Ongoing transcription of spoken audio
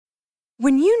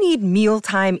When you need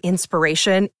mealtime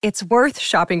inspiration, it's worth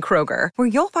shopping Kroger, where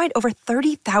you'll find over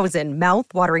 30,000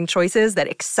 mouth-watering choices that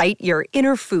excite your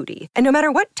inner foodie. And no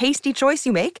matter what tasty choice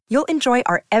you make, you'll enjoy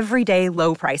our everyday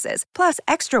low prices, plus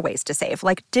extra ways to save,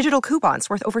 like digital coupons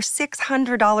worth over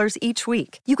 $600 each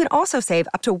week. You can also save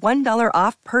up to $1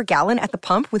 off per gallon at the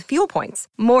pump with fuel points.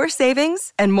 More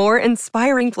savings and more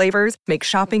inspiring flavors make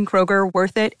shopping Kroger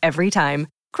worth it every time.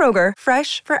 Kroger,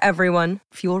 fresh for everyone.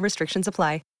 Fuel restrictions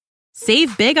apply.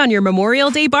 Save big on your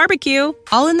Memorial Day barbecue,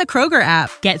 all in the Kroger app.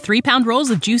 Get 3-pound rolls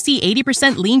of juicy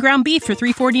 80% lean ground beef for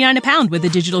 $3.49 a pound with a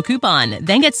digital coupon.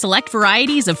 Then get select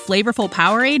varieties of flavorful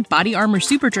Powerade, Body Armor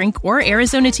Super Drink, or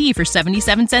Arizona tea for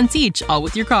 77 cents each, all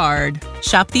with your card.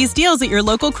 Shop these deals at your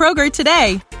local Kroger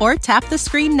today, or tap the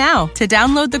screen now to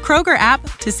download the Kroger app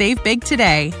to save big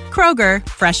today. Kroger,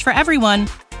 fresh for everyone.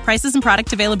 Prices and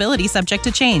product availability subject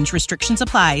to change. Restrictions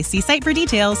apply. See site for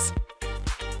details.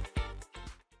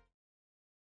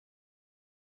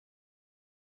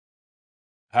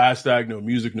 Hashtag no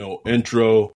music, no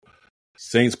intro.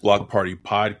 Saints Block Party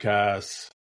podcast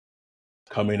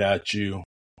coming at you.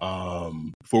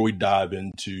 Before we dive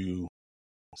into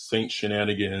Saints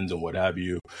shenanigans and what have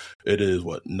you, it is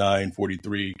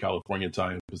 9:43 California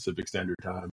time, Pacific Standard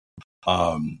Time.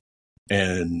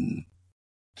 And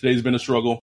today's been a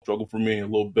struggle for me a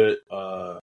little bit.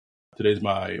 Today's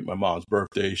my mom's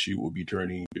birthday. She will be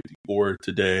turning 54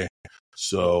 today.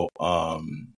 So,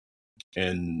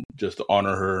 and just to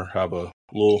honor her, have a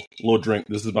little drink.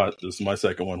 This is my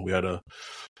second one. We had a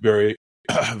very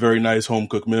very nice home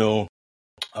cooked meal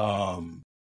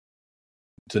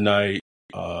tonight,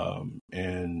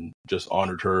 and just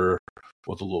honored her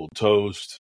with a little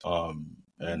toast.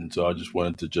 And so I just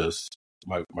wanted to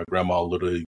my grandma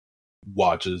literally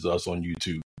watches us on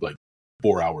YouTube like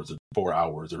 4 hours or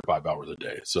 5 hours a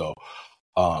day. So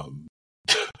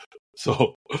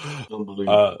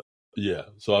yeah,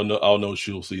 so I'll know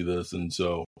she'll see this, and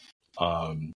so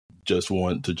just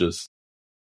want to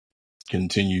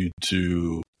continue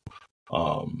to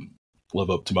live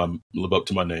up to my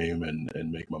name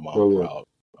and make my mom proud.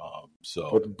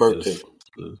 So happy birthday.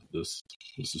 This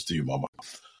is to you, Mama.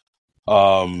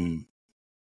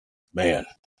 Man.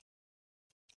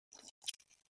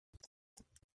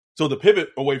 So the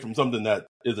pivot away from something that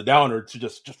is a downer to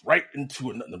just right into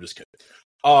another. I'm just kidding.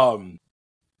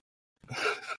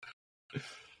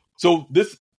 So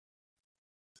this,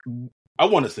 I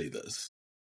want to say this.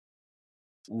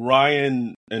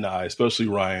 Ryan and I, especially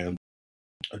Ryan,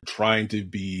 are trying to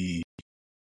be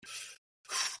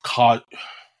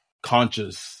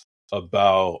conscious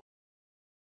about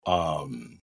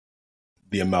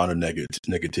the amount of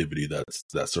negativity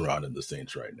that's surrounding the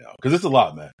Saints right now, because it's a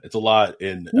lot, man. It's a lot,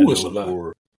 and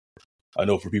I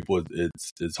know for people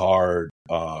it's hard,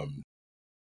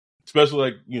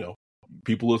 especially like, you know,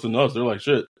 people listen to us. They're like,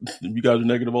 shit, you guys are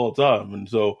negative all the time, and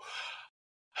so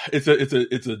it's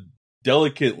a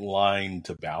delicate line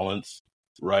to balance,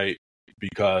 right?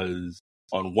 Because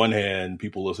on one hand,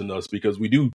 people listen to us because we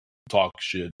do talk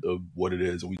shit of what it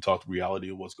is, and we talk the reality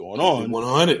of what's going on.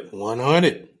 100.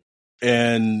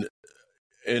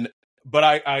 But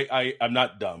I'm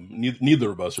not dumb.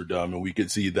 Neither of us are dumb, and we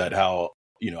could see that how,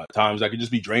 you know, at times that could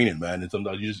just be draining, man. And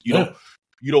sometimes you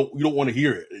don't want to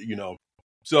hear it, you know.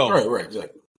 So right,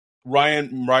 exactly.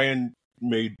 Ryan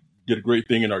did a great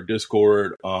thing in our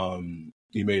Discord.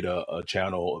 He made a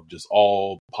channel of just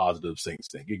all positive Saints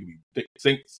things. It could be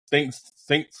Saints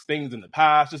things in the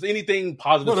past, just anything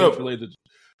positive Saints related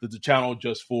to the channel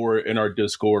just for in our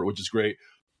Discord, which is great.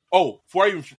 Oh, before I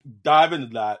even dive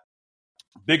into that,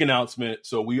 big announcement.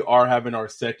 So we are having our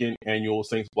second annual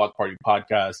Saints Block Party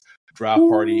podcast draft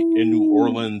party in New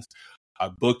Orleans. I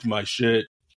booked my shit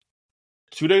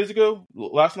 2 days ago,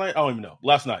 last night. I don't even know.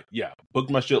 Last night. Yeah. Booked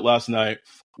my shit last night.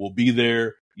 We'll be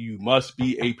there. You must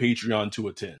be a Patreon to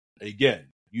attend. Again,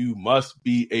 you must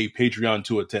be a Patreon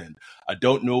to attend. I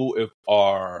don't know if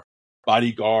our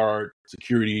bodyguard,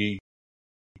 security,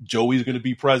 Joey's going to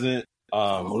be present.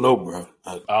 I don't know, bro.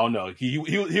 I don't know. He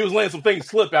was letting some things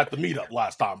slip at the meetle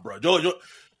last time, bro. Joey.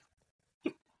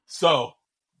 So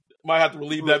might have to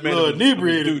relieve that man.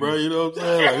 Inebriated, bro. You know what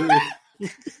I'm saying?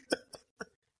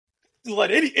 Just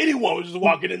like anyone was just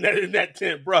walking in that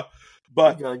tent, bro.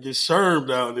 But you gotta get Sherm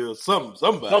down there,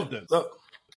 something.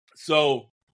 So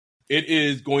it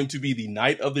is going to be the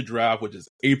night of the draft, which is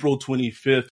April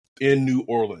 25th in New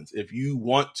Orleans. If you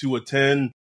want to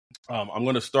attend, I'm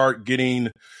going to start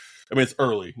getting. I mean, it's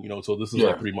early, you know, so this is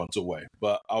like 3 months away.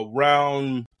 But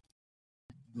around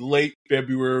late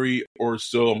February or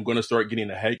so, I'm going to start getting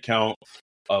a head count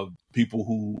of people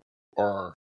who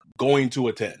are going to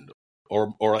attend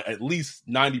or at least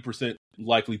 90%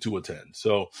 likely to attend.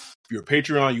 So if you're a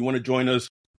Patreon, you want to join us.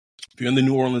 If you're in the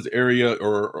New Orleans area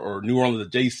or New Orleans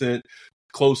adjacent,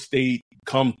 close state,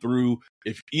 come through.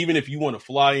 Even if you want to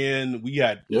fly in, we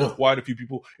had quite a few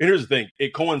people. And here's the thing: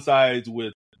 it coincides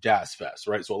with Jazz Fest,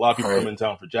 right? So a lot of people come in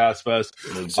town for Jazz Fest.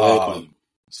 Exactly.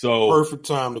 So perfect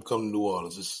time to come to New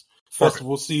Orleans. It's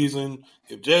festival season.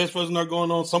 If Jazz Fest is not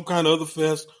going on, some kind of other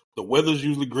fest, the weather's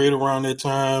usually great around that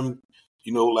time.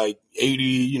 Like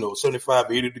 80, 75,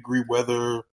 80 degree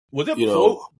weather. Was it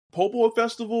Popo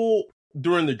Festival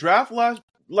during the draft last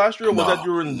year, or was that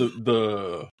during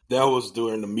the? That was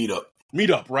during the meetup.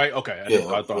 Meetup, right? Okay,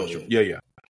 I thought sure. Yeah.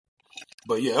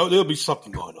 But there'll be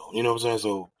something going on. You know what I'm saying?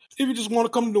 So if you just want to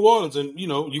come to New Orleans, and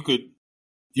you could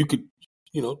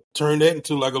turn that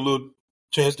into like a little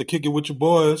chance to kick it with your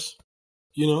boys.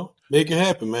 Make it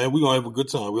happen, man. We're gonna have a good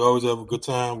time. We always have a good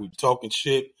time. We talking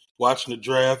shit, watching the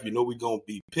draft. We're gonna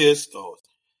be pissed or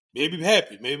maybe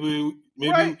happy. Maybe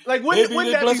right. Like maybe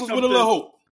they bless us with a little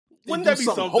hope. Wouldn't that be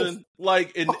something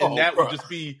like, and that would just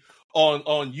be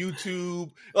on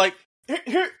YouTube? Like,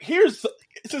 here's,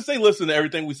 since they listen to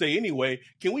everything we say anyway,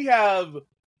 can we have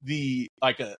the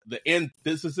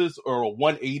antithesis or a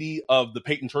 180 of the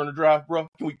Peyton Turner draft, bro?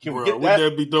 Can we get that? Would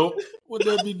that be dope? Would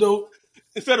that be dope?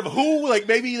 Instead of who, like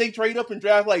maybe they trade up and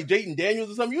draft like Jayden Daniels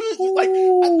or something. Like,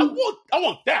 I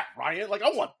want that, Ryan. Like,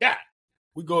 I want that.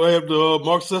 We gonna have the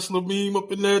Mark Sessler meme up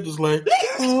in there, just like,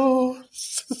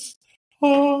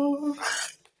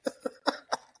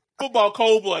 football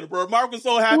cold blooded, bro. Mark was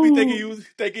so happy thinking he was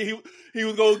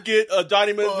gonna get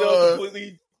Johnny Manziel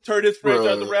completely turn his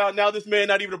franchise around. Now this man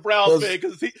not even a Browns fan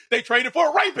because they traded for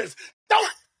a rapist.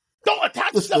 Don't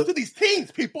attach yourself to these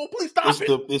teams, people. Please stop it.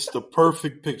 It's the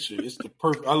perfect picture. It's the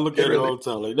perfect. I look at it all the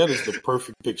time. Like, that is the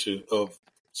perfect picture of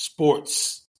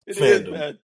sports fandom. Is,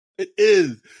 man. It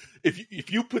is.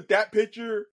 If you put that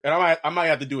picture, and I might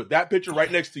have to do it, that picture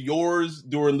right next to yours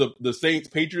during the Saints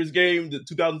Patriots game, the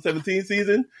 2017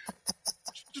 season,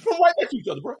 just put them right next to each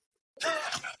other, bro.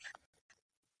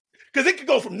 Because it could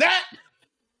go from that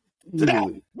to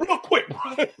that real quick,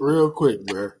 bro. Real quick,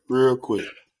 bro. Real quick.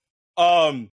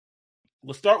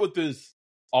 Let's start with this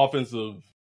offensive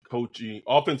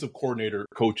coordinator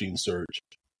coaching search.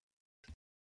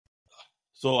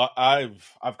 So I've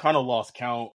kind of lost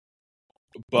count,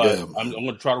 but I'm going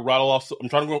to try to rattle off. I'm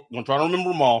trying to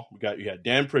remember them all. You had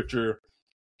Dan Pritchard,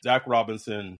 Zach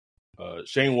Robinson,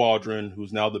 Shane Waldron,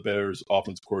 who's now the Bears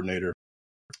offensive coordinator.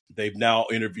 They've now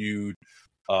interviewed.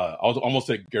 I was almost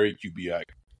said Gary Kubiak.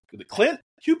 Is it Clint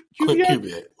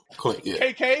Kubiak? Clint, yeah.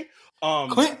 KK.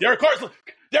 Clint.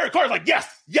 Derek Carr's like,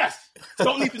 yes.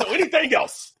 Don't need to know anything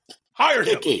else. Hire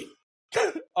him.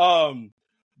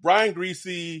 Brian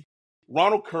Griese,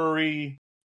 Ronald Curry.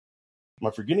 Am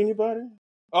I forgetting anybody?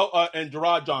 Oh, and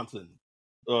Gerard Johnson,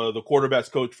 the quarterbacks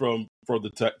coach for the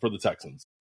Texans.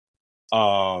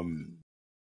 So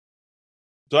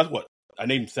that's what I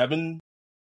named 7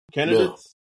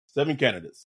 candidates. Yeah. 7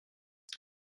 candidates.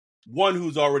 One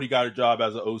who's already got a job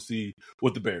as an OC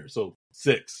with the Bears. So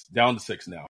 6, down to 6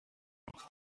 now.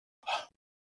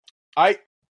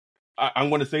 I'm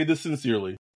going to say this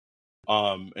sincerely,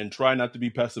 and try not to be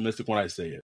pessimistic when I say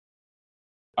it.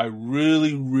 I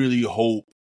really, really hope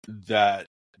that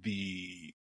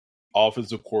the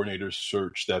offensive coordinator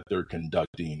search that they're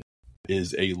conducting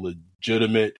is a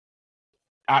legitimate,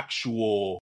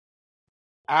 actual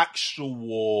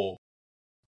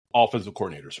offensive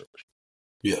coordinator search.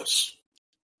 Yes.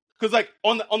 Because like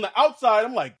on the outside,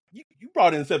 I'm like, you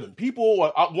brought in 7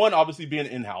 people. One obviously being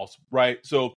in-house, right?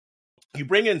 So you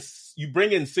bring in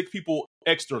 6 people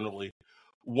externally,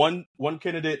 one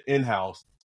candidate in-house.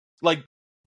 Like,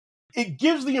 it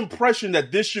gives the impression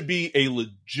that this should be a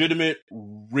legitimate,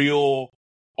 real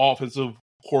offensive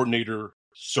coordinator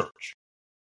search.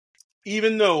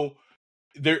 Even though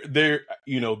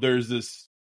there's this,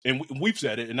 and we've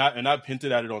said it, and I've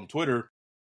hinted at it on Twitter,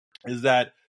 is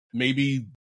that maybe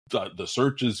the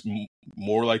search is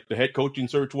more like the head coaching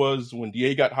search was when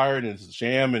DA got hired, and it's a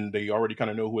sham, and they already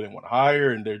kind of know who they want to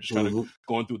hire, and they're just kind of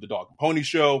going through the dog and pony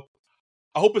show.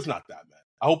 I hope it's not that, man.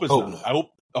 I hope it's not.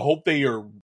 I hope they are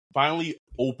finally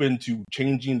open to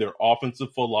changing their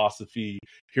offensive philosophy,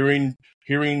 hearing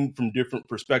from different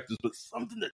perspectives, but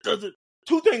something that doesn't.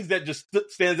 2 things that just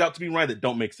stands out to me, Ryan, that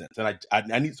don't make sense, and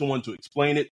I need someone to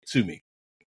explain it to me.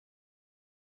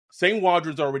 Shane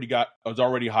Waldron's was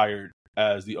already hired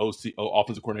as the OC,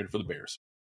 offensive coordinator for the Bears.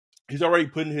 He's already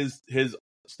putting his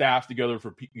staff together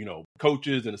for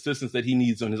coaches and assistants that he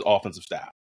needs on his offensive staff.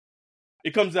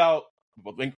 It comes out,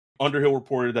 I think Underhill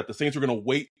reported that the Saints are going to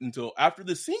wait until after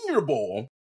the Senior Bowl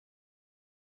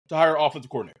to hire offensive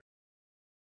coordinator.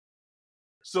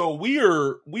 So we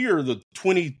are the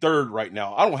 23rd right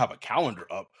now. I don't have a calendar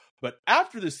up, but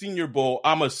after the Senior Bowl,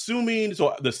 I'm assuming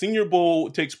so the Senior Bowl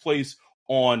takes place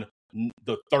on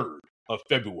the 3rd of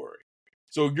February.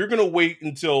 So you're gonna wait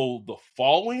until the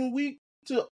following week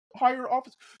to hire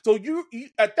office. So you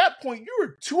at that point you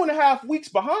were 2.5 weeks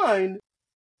behind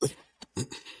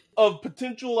of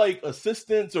potential like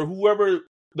assistants or whoever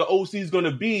the OC is going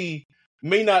to be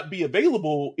may not be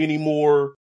available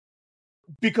anymore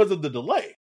because of the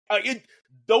delay. It's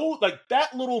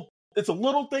a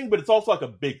little thing, but it's also like a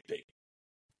big thing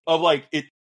of like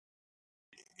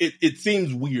it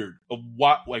seems weird of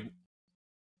why.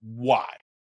 Why,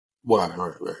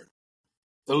 right.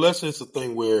 Unless it's a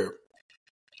thing where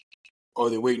are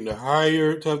they waiting to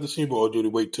hire to have the Senior Bowl or do they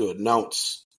wait to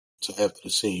announce to after the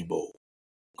Senior Bowl?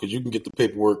 Because you can get the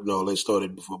paperwork and all that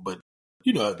started before, but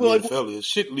you know, how the NFL is,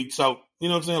 shit leaks out. You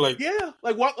know what I'm saying? Like, yeah,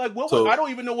 like what? Like, what? So, I don't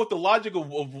even know what the logic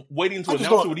of waiting to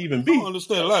announce it would even be. I don't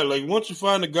understand. Like, once you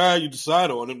find a guy, you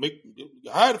decide on it.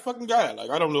 Hire the fucking guy.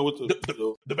 Like, I don't know what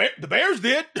the Bears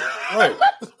did. Right.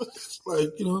 Like,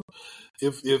 you know,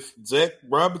 if Zach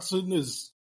Robinson is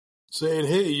saying,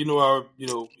 hey,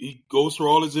 he goes through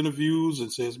all his interviews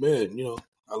and says, man,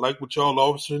 I like what y'all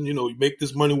offering. You make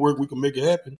this money work. We can make it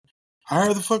happen.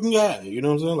 Hire the fucking guy. You know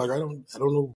what I'm saying? Like, I don't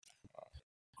know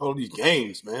all these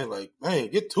games, man. Like, man,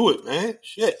 get to it, man.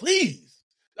 Shit, please.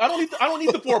 I don't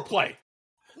need the foreplay.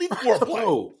 Need the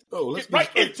foreplay. No, let's get right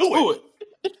into it.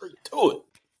 Straight to it.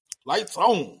 Lights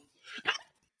on.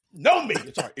 No me.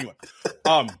 Sorry. Anyway,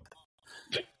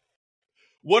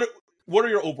 what are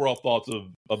your overall thoughts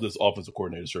of this offensive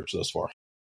coordinator search thus far?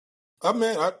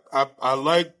 I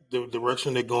like the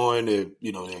direction they're going. They're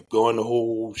going the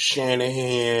whole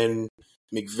Shanahan,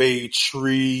 McVay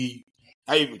tree.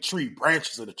 Not even tree,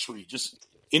 branches of the tree. Just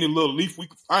any little leaf we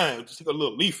can find. Just take a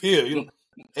little leaf here, And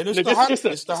it's the hot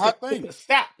thing. It's the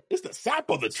sap. It's the sap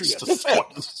of the tree. It's the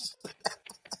sap.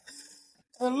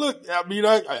 And look, I mean,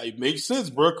 it makes sense,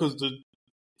 bro, because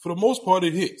for the most part,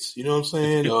 it hits. You know what I'm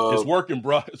saying? It's working,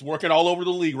 bro. It's working all over the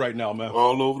league right now, man.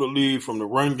 All over the league, from the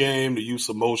run game, the use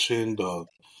of motion,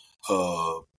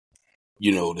 whether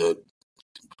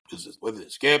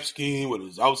it's gap scheme, whether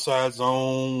it's outside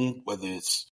zone, whether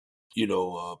it's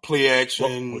play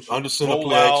action, under center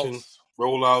play action,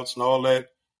 rollouts, and all that.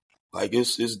 Like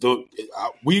it's dope.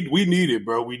 We need it,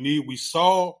 bro. We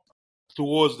saw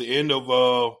towards the end of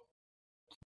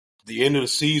the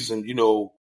season,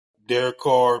 Derek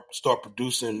Carr start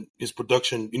producing his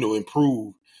production,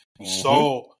 improve. We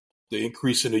saw the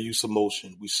increase in the use of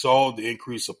motion. We saw the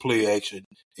increase of play action,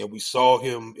 and we saw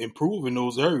him improve in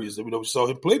those areas. We saw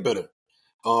him play better.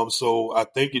 So I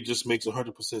think it just makes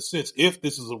 100% sense if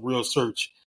this is a real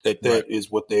search that is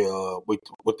what they are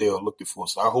looking for.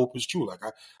 So I hope it's true. Like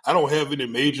I don't have any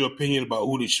major opinion about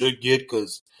who they should get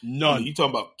because none. You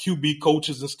talking about QB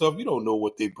coaches and stuff. You don't know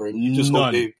what they bring. You just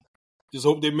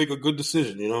hope they make a good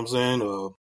decision. You know what I'm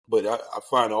saying? But I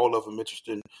find all of them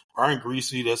interesting. Brian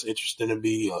Griese, that's interesting to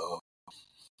me.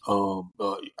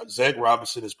 Zach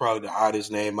Robinson is probably the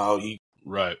hottest name out.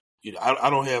 Right. I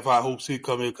don't have high hopes he'd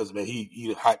come in because, man,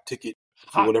 he a hot ticket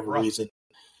for whatever reason.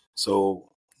 So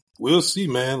we'll see,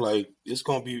 man. Like it's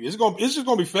just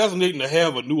gonna be fascinating to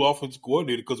have a new offensive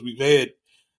coordinator because we've had,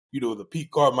 the Pete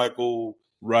Carmichael,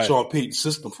 Sean Payton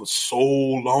system for so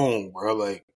long, bro.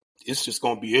 Like it's just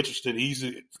gonna be interesting.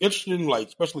 Interesting, like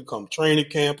especially come training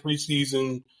camp,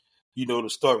 preseason, to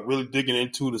start really digging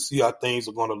into to see how things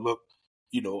are gonna look.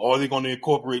 Are they going to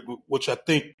incorporate, which I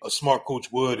think a smart coach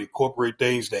would, incorporate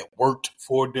things that worked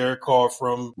for Derek Carr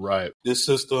from this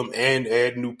system and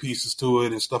add new pieces to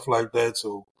it and stuff like that.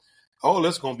 So all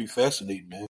that's going to be fascinating,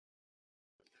 man.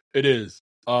 It is.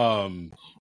 And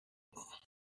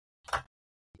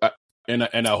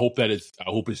I hope that I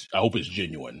hope it's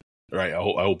genuine, right? I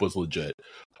hope it's legit.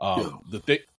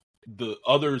 The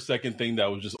other second thing that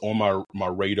was just on my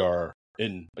radar.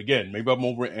 And again, maybe I'm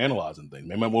overanalyzing things.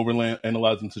 Maybe I'm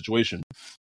overanalyzing the situation.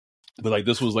 But like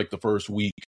this was like the first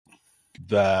week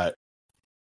that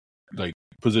like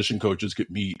position coaches could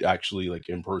meet actually like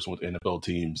in person with NFL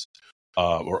teams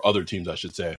or other teams, I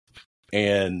should say.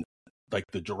 And like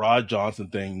the Gerard Johnson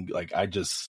thing, like I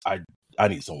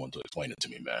need someone to explain it to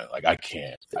me, man. Like I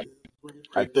can't.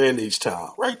 Right there in East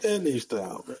Town.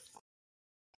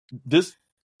 This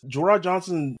Gerard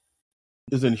Johnson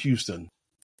is in Houston.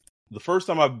 The first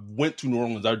time I went to New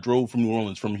Orleans, I drove from New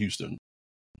Orleans from Houston.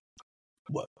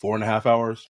 4.5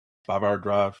 hours, 5-hour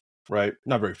drive, right?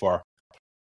 Not very far.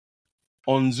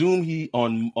 On Zoom,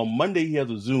 on Monday he has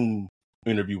a Zoom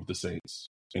interview with the Saints,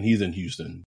 and he's in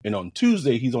Houston. And on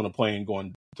Tuesday he's on a plane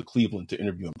going to Cleveland to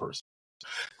interview in person.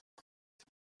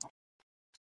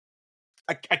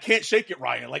 I can't shake it,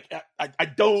 Ryan. Like I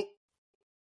don't.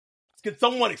 Can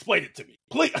someone explain it to me,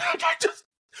 please? I just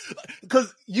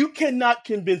because you cannot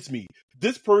convince me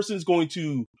this person is going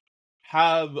to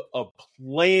have a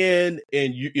plan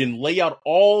and lay out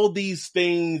all these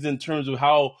things in terms of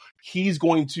how he's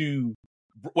going to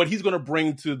what he's going to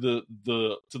bring to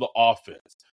the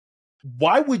offense.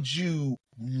 Why would you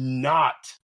not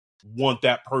want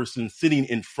that person sitting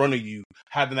in front of you,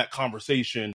 having that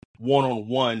conversation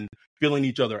one-on-one, filling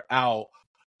each other out?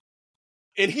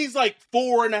 And he's like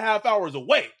 4.5 hours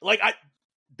away. Like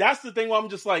that's the thing where I'm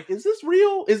just like, is this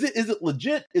real? Is it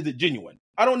legit? Is it genuine?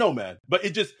 I don't know, man. But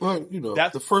it just, well,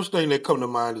 that's the first thing that come to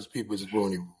mind is people is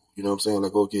Rooney Rule. You know what I'm saying?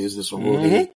 Like, okay, is this a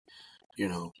Rooney,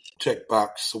 check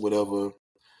box or whatever?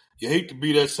 You hate to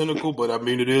be that cynical, but I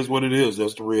mean, it is what it is.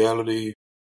 That's the reality.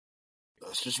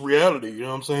 That's just reality. You know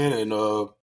what I'm saying? And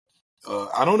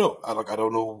I don't know. I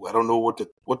don't know what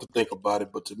to think about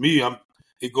it. But to me,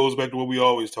 it goes back to what we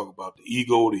always talk about: the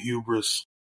ego, the hubris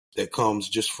that comes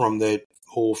just from that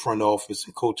whole front office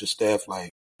and coaching staff. Like,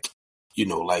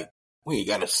 like we ain't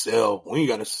gotta sell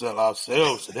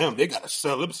ourselves to them. They gotta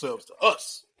sell themselves to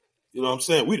us. You know what I'm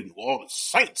saying? We didn't all the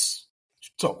Saints. What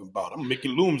you talking about? I'm Mickey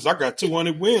Loomis. I got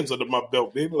 200 wins under my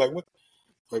belt, baby. Like what?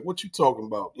 Like what you talking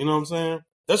about? You know what I'm saying?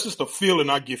 That's just the feeling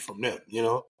I get from them.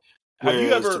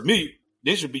 Whereas to me,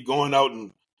 they should be going out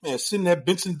and sitting that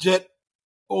Benson jet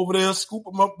over there, scoop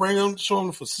them up, bring them, show them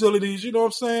the facilities. You know what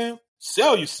I'm saying?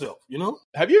 Sell yourself.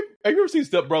 Have you ever seen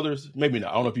Step Brothers? Maybe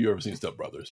not. I don't know if you've ever seen Step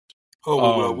Brothers.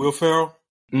 Oh, Will Ferrell?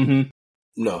 Mm-hmm.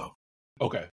 No.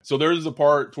 Okay. So there's a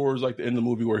part towards like the end of the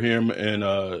movie where him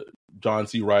and John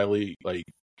C. Reilly like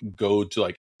go to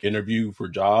like interview for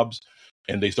jobs,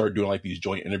 and they start doing like these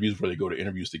joint interviews where they go to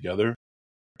interviews together.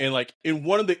 And like in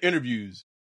one of the interviews,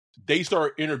 they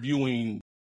start interviewing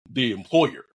the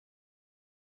employer.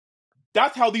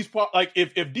 That's how these like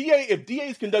if DA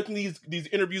is conducting these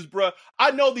interviews, bruh,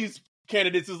 I know these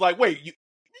candidates is like, wait, you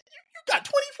got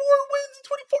 24 wins in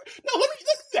 24. No, let me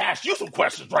ask you some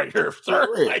questions right here, sir.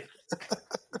 Right. Like,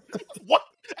 what?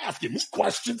 Asking me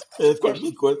questions.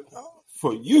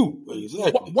 For you,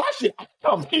 exactly. Why should I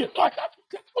come here? Like,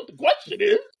 that's what the question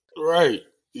is. Right.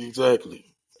 Exactly.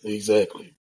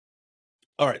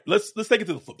 All right, let's take it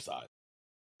to the flip side.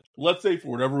 Let's say for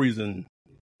whatever reason,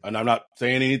 and I'm not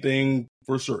saying anything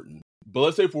for certain, but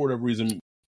let's say for whatever reason,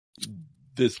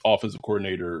 this offensive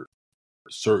coordinator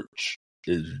search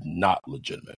is not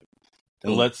legitimate.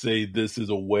 And let's say this is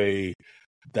a way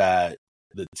that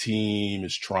the team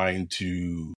is trying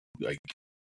to like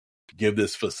give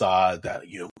this facade that,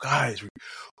 guys, we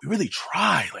really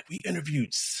tried. Like we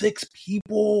interviewed 6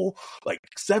 people, like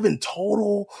 7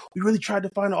 total. We really tried to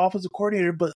find an offensive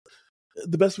coordinator, but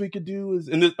the best we could do is,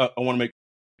 and this, I want to make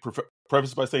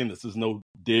preface by saying this is no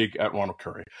dig at Ronald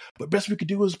Curry, but best we could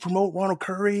do is promote Ronald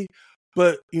Curry.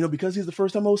 But, because he's the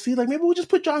first time OC, like maybe we'll just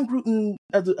put John Gruden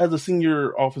as a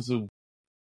senior offensive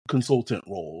consultant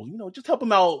role, just help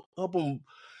him out, help him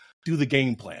do the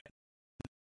game plan.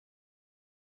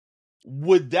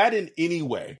 Would that in any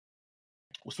way,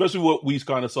 especially what we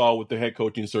kind of saw with the head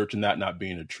coaching search and that not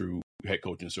being a true head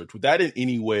coaching search, would that in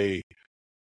any way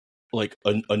like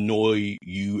annoy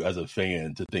you as a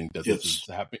fan to think that this is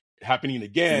happening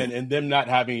again and them not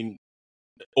having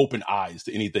open eyes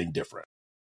to anything different?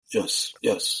 Yes,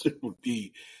 it would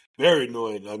be very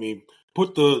annoying. I mean,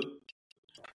 put the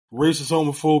racist,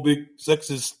 homophobic,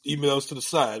 sexist emails to the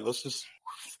side. Let's just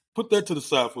put that to the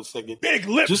side for a second. Big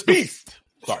lip beast.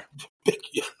 Sorry.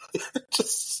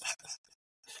 Just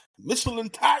Michelin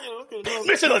tire.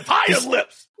 Michelin tire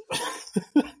lips.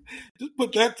 Just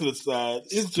put that to the side.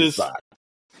 It's just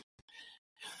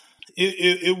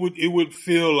it would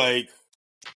feel like,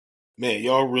 man,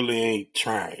 y'all really ain't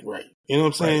trying, right? You know what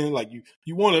I'm saying? Right. Like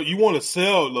you want to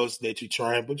sell us that you're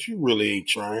trying, but you really ain't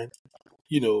trying.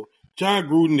 John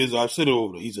Gruden is, I've said it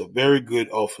over, he's a very good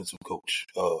offensive coach.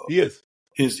 He is.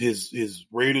 His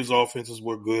Raiders offenses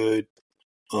were good.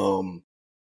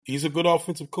 He's a good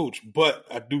offensive coach, but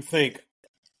I do think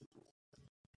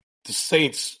the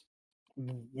Saints,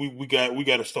 we got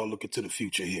to start looking to the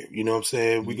future here. You know what I'm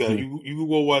saying? We got you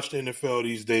go watch the NFL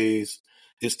these days.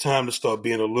 It's time to start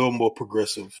being a little more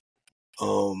progressive.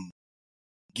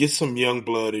 Get some young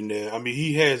blood in there. I mean,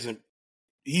 he hasn't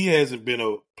been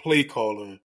a play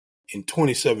caller in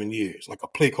 27 years, like a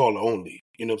play caller only.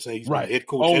 You know what I'm saying? He's been a head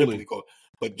coach and a play caller,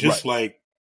 but just like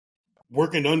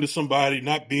working under somebody,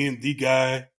 not being the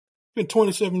guy. It's been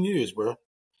 27 years, bro.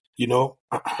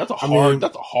 That's a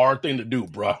hard thing to do,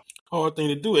 bro. Hard thing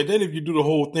to do. And then if you do the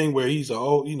whole thing where he's a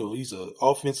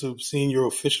offensive senior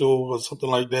official or something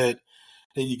like that,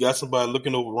 then you got somebody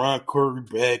looking over Ron Curry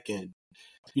back, and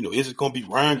is it going to be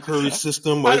Ryan Curry's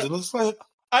system? Or is it like,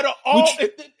 out of all,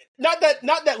 not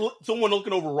that someone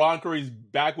looking over Ron Curry's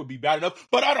back would be bad enough,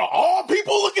 but out of all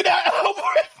people looking at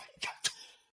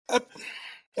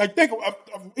think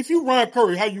if you Ryan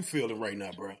Curry, how you feeling right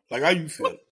now, bro? Like, how you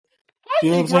feeling? What are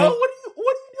you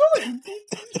doing?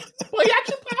 Play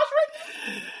action pass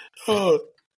right?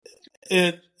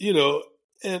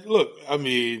 And look, I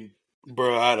mean,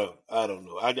 bro, I don't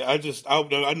know. I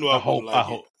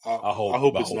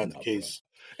hope it's not the case.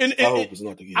 And I hope it's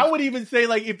not the case. I would even say,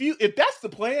 like, if that's the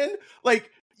plan, like,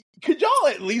 could y'all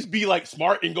at least be like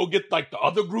smart and go get like the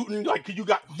other Gruden? Like, could you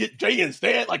get Jay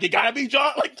instead? Like, it gotta be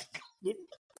John. Like,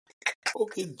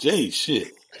 okay, Jay,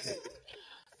 shit.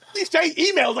 At least Jay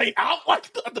emails ain't out. Like,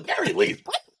 at the very least.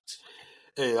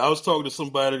 Hey, I was talking to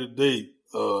somebody today.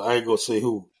 I ain't gonna say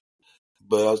who,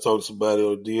 but I was talking to somebody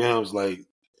on DMs. Like,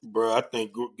 bro, I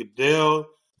think Goodell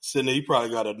sitting there, he probably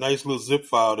got a nice little zip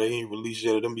file that he ain't released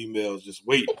yet of them emails. Just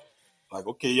wait. Like,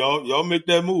 okay, y'all make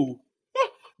that move.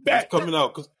 It's coming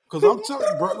out. Because I'm telling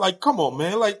you, bro, like, come on,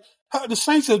 man. Like, the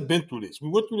Saints have been through this. We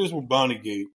went through this with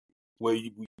Bountygate, where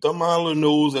we thumb our little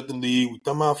nose at the league. We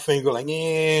thumb our finger like,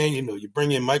 you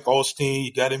bring in Mike Alsteen.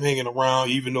 You got him hanging around,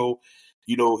 even though,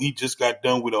 he just got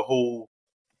done with a whole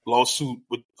lawsuit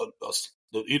with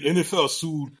the NFL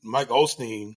sued Mike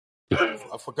Alsteen.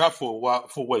 I forgot for a while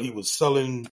for what he was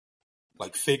selling,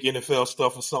 like fake NFL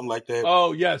stuff or something like that.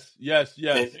 Oh yes.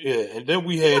 And then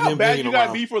we had him bad hanging you around.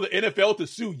 gotta be for the NFL to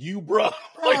sue you, bro.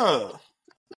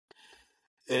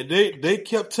 And they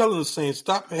kept telling us, saying,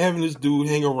 stop having this dude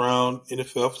hang around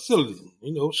NFL facilities.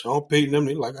 Sean Payton them,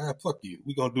 they like, fuck you.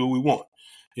 We gonna do what we want.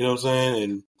 You know what I'm saying?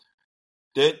 And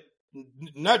that,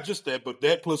 not just that, but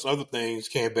that plus other things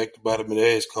came back to bite them in the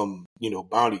ass come,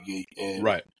 Bountygate. And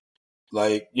right.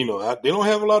 Like, they don't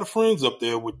have a lot of friends up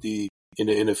there in the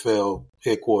NFL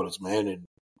headquarters, man. And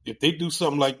if they do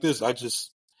something like this, I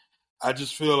just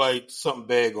feel like something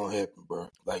bad gonna happen, bro.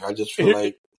 Like, I just feel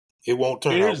like it won't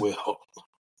turn out well.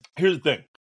 Here's the thing.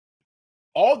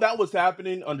 All that was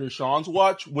happening under Sean's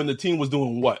watch when the team was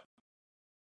doing what?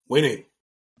 Winning.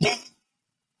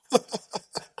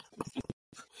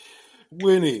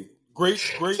 Winning. Great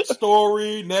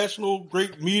story, national,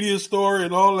 great media story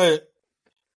and all that.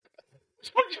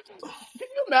 Can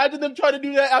you imagine them trying to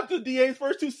do that after the DA's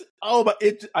first two? Oh, but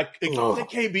they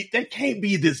can't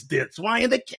be this dense.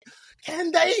 Ryan,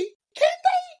 can they?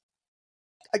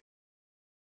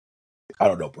 I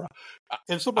don't know, bro.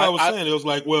 And somebody was saying, it was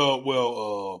like,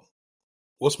 well,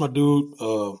 what's my dude?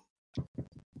 The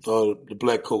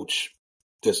black coach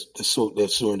that's suing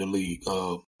the league.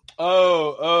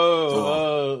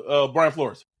 Brian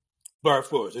Flores. Brian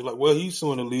Flores. They're like, well, he's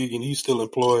suing the league and he's still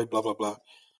employed. Blah blah blah.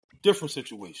 Different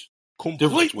situation.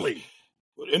 Completely.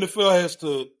 But NFL has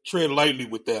to tread lightly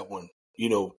with that one,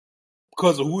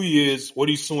 because of who he is, what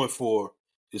he's suing for,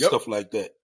 and stuff like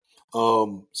that.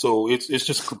 So it's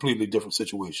just a completely different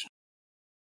situation.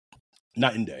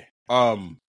 Night and day.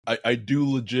 I do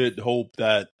legit hope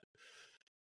that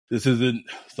this isn't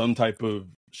some type of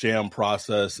sham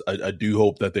process. I do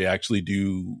hope that they actually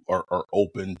are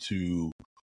open to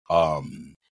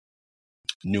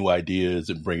new ideas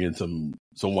and bring in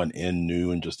someone in new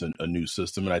and just a new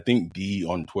system. And I think D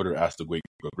on Twitter asked a great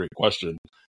question,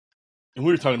 and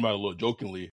we were talking about it a little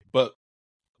jokingly, but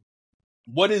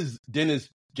what is Dennis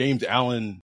James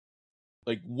Allen,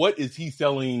 like, what is he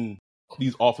selling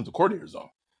these offensive coordinators on?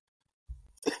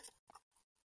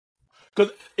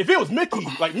 Because if it was Mickey,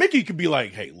 like, Mickey could be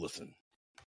like, hey, listen,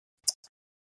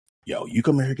 yo, you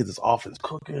come here and get this offense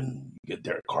cooking, you get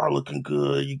Derek Carr looking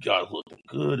good, you guys looking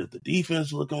good, if the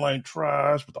defense looking like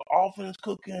trash, but the offense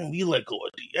cooking, we let go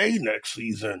of DA next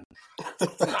season. I'm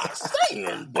not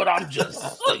saying, but I'm just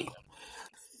saying.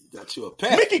 Got you a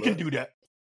pass, Mickey can do that.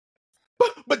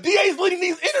 But DA's leading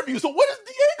these interviews, so what is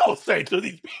DA gonna say to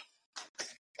these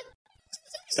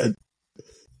people?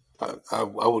 I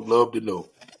would love to know.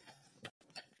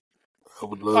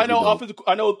 I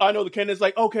know the candidate's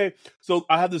like, okay, so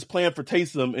I have this plan for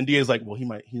Taysom, and DA's like, well, he's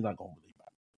not gonna really buy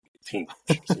team.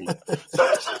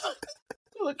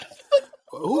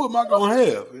 Who am I gonna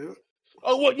have? Yeah.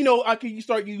 Oh, well, I can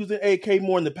start using AK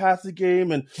more in the passing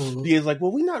game, and DA's like,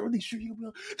 well, we're not really sure you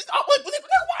will. Why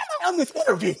am I on this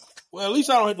interview? Well, at least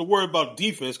I don't have to worry about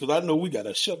defense because I know we got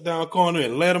a shutdown corner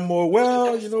in Lattimore.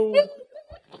 Well,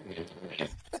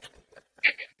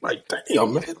 like,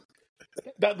 damn, man.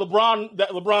 That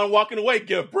LeBron walking away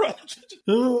gift, bro.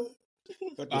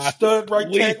 Got the stud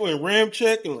right tackle and ram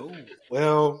check. And,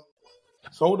 well,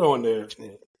 hold on there.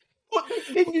 Well,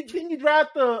 didn't you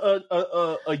draft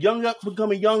a young up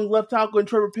become a young left tackle in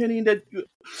Trevor Penning?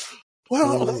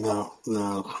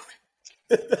 No.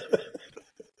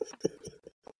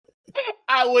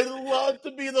 I would love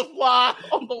to be the fly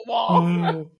on the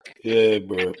wall. Yeah,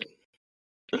 bro.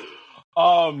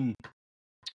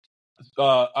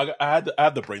 I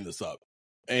had to bring this up,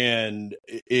 and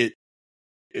it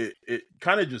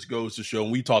kind of just goes to show.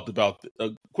 And we talked about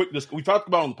we talked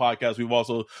about on the podcast. We've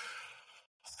also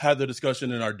had the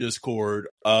discussion in our Discord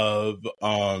of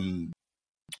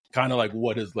kind of like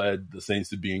what has led the Saints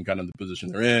to being kind of the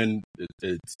position they're in.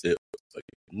 It's like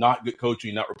not good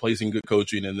coaching, not replacing good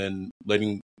coaching, and then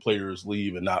letting players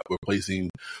leave and not replacing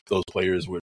those players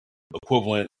with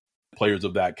equivalent players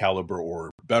of that caliber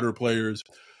or better players.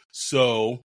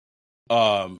 So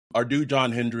our dude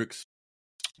John Hendricks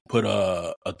put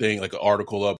a thing, like an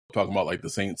article up talking about like the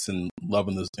Saints and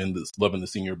loving the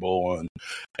Senior Bowl,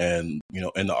 and you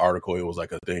know, in the article it was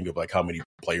like a thing of like how many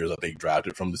players that they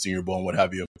drafted from the Senior Bowl and what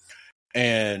have you.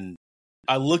 And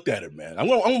I looked at it, man. I'm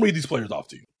gonna read these players off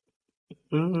to you.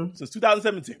 Mm-hmm. Since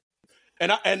 2017,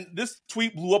 and this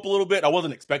tweet blew up a little bit. I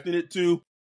wasn't expecting it to.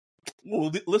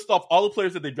 We'll list off all the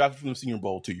players that they drafted from the Senior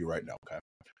Bowl to you right now. Okay,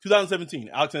 2017,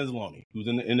 Alex Anzalone, who's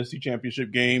in the NFC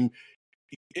Championship game.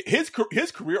 His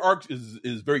career arc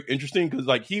is very interesting because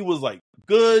like he was like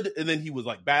good and then he was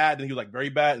like bad and he was like very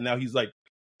bad and now he's like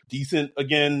decent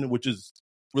again, which is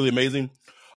really amazing.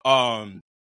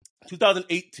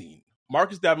 2018,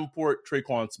 Marcus Davenport,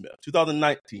 Traquan Smith.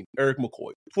 2019, Eric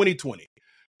McCoy. 2020,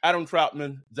 Adam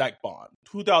Troutman, Zach Bond.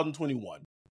 2021,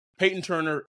 Peyton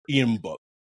Turner, Ian Book.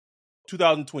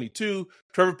 2022,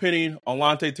 Trevor Penning,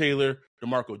 Alante Taylor,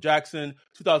 DeMarco Jackson.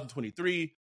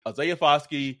 2023, Isaiah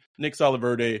Foskey, Nick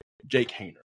Salaverde, Jake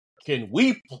Haener. Can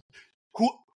we,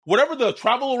 whatever the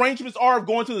travel arrangements are of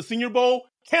going to the Senior Bowl,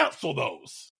 cancel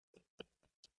those.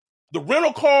 The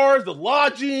rental cars, the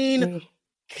lodging,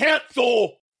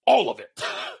 cancel all of it.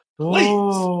 Please.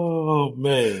 Oh,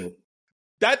 man.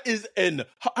 That is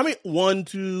I mean, 1,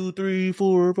 2, 3,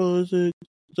 4, 5, 6,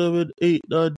 7, 8,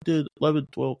 9, 10, 11,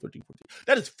 12, 13, 14.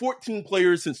 That is 14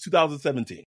 players since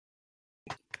 2017.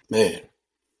 Man.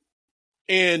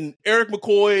 And Eric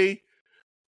McCoy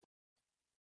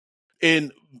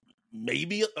and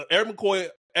maybe Eric McCoy,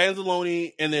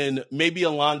 Anzalone, and then maybe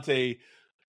Alante.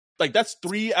 Like, that's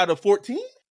 3 out of 14?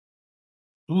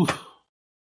 Oof.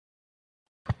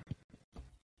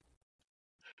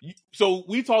 So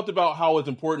we talked about how it's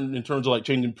important in terms of like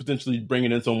changing, potentially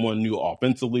bringing in someone new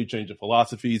offensively, changing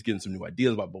philosophies, getting some new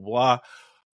ideas, blah, blah, blah.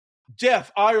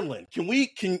 Jeff, Ireland,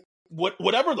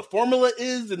 whatever the formula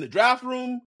is in the draft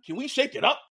room, can we shake it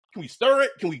up? Can we stir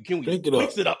it? Can we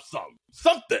mix it up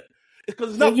something? Because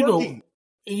it's not working.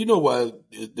 And you know why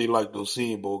they like those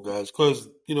Senior Bowl guys? Because,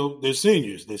 you know, they're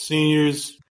seniors. They're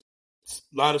seniors.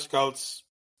 A lot of scouts,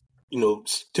 you know,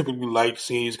 typically like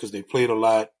seniors because they played a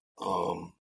lot.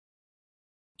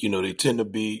 You know, they tend to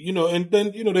be, you know, and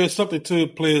then, you know, there's something to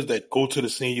players that go to the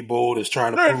Senior Bowl that's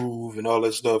trying to prove and all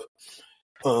that stuff.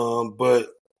 But,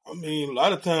 I mean, a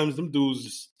lot of times them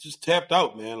dudes just tapped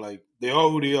out, man. Like, they are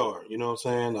who they are. You know what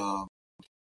I'm saying?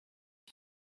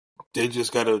 They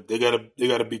just gotta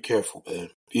be careful, man.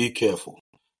 Be careful.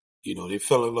 You know, they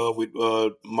fell in love with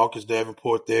Marcus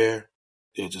Davenport there.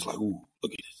 They're just like, ooh,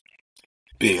 look at this.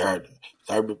 Big heart.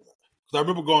 I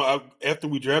remember going, after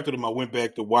we drafted him, I went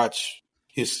back to watch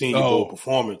his Senior Bowl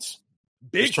performance.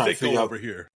 Big sicko over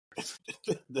here.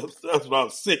 That's what I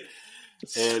was sick.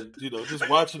 And, you know, just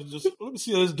watching, let me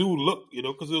see how this dude look, you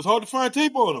know, because it was hard to find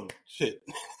tape on him. Shit.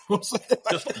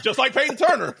 just like Peyton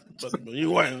Turner. But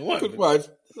you went. Watch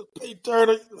Peyton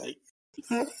Turner, like.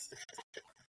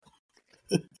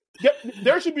 Yeah,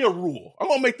 there should be a rule. I'm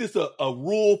going to make this a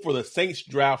rule for the Saints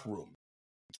draft room.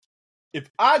 If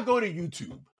I go to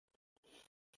YouTube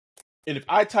and if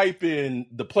I type in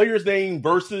the player's name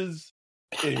versus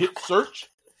and hit search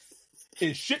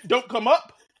and shit don't come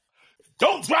up,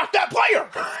 don't draft that player.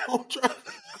 Don't draft.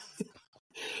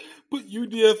 Put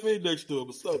UDFA next to him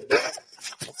or something.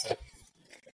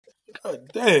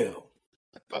 God damn.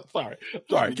 Sorry.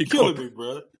 You're killing me,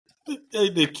 bro.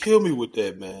 They kill me with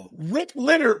that, man. Rick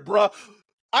Leonard, bro.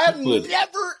 I have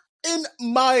never in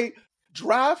my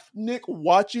draft Nick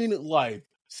watching life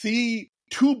see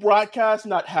two broadcasts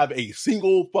not have a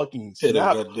single fucking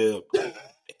snap. Goddamn.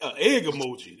 Egg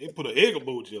emoji. They put an egg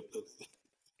emoji up there.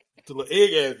 To the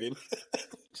egg admin.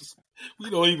 We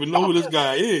don't even know who this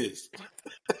guy is.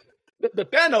 The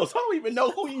Thanos, I don't even know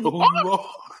who you are.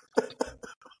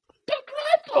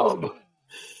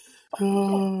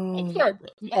 I'm sorry, bro.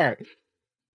 All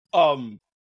right.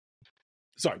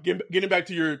 Sorry. Getting back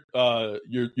to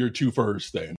your two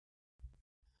first thing.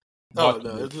 Oh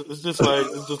no, it's just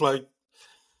like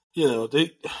you know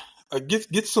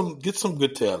Get some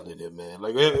good talent in there, man.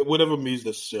 Like whatever means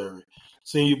necessary.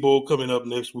 Senior Bowl coming up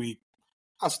next week.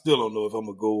 I still don't know if I'm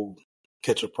gonna go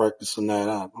catch a practice or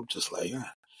not. I'm just like,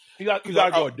 you got to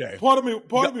go a day. Part of me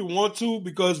want to,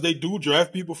 because they do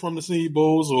draft people from the Senior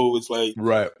Bowl, so it's like,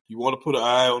 right, you want to put an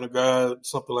eye on a guy,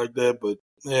 something like that. But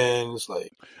man, it's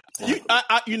like,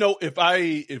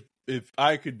 if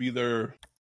I could be there,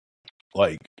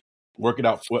 like work it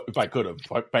out, if I could have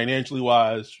financially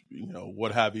wise,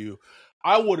 what have you,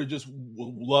 I would have just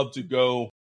loved to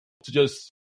go to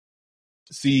just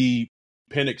see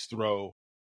Penix throw.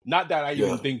 Not that I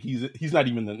even think he's not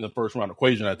even in the first round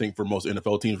equation, I think, for most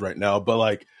NFL teams right now. But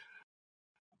like,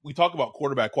 we talk about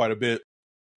quarterback quite a bit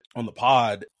on the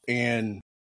pod, and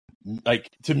like,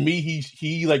 to me,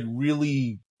 he like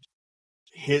really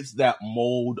hits that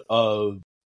mold of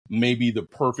maybe the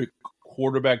perfect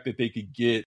quarterback that they could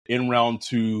get in round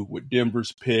 2 with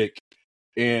Denver's pick,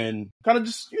 and kind of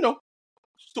just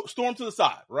storm to the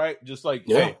side, right? Just like,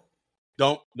 hey,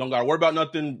 don't gotta worry about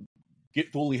nothing.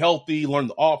 Get fully healthy, learn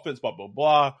the offense, blah blah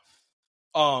blah.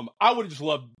 I would just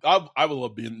love. I would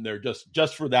love being there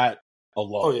just for that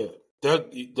alone. Oh yeah,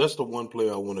 that's the one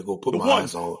player I want to go put my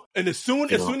eyes on. And as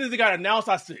soon as it got announced,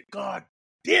 I said, "God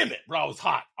damn it, bro! I was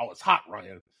hot,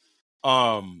 Ryan."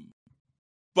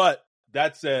 But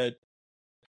that said,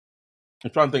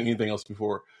 I'm trying to think anything else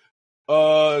before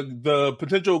the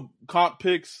potential comp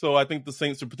picks. So I think the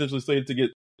Saints are potentially slated to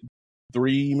get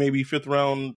 3, maybe 5th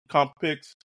round comp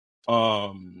picks.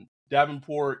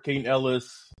 Davenport, Kane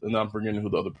Ellis, and I'm forgetting who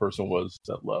the other person was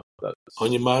that left.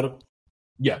 Onyemata?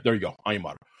 Yeah, there you go,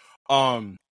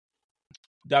 Onyemata.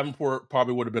 Davenport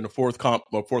probably would have been a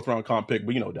 4th round comp pick,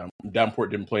 but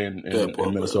Davenport didn't play in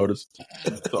Minnesota.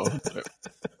 So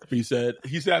he said,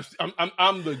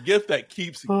 I'm the gift that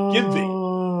keeps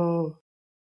giving.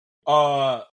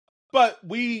 But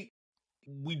we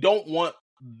don't want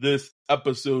this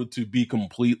episode to be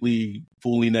completely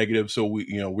fully negative, so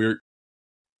we're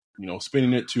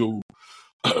spinning it to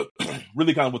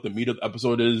really kind of what the meat of the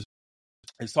episode is.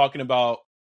 It's talking about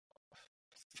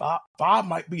five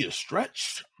might be a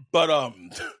stretch, but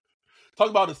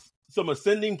talk about some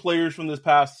ascending players from this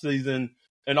past season,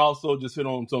 and also just hit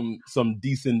on some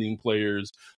descending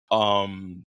players.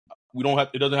 It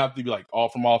doesn't have to be like all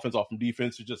from offense, all from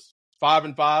defense. It's just 5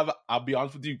 and 5. I'll be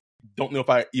honest with you, don't know if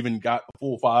I even got a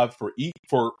full 5 for each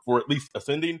for at least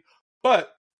ascending.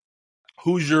 But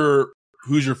who's your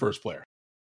first player?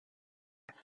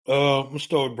 I'm gonna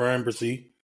start with Brian Brzee.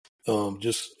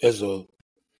 Just as a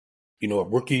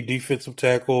rookie defensive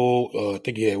tackle. I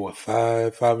think he had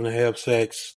 5.5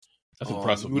 sacks. That's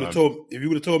impressive. If you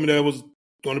would have told me that was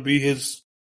going to be his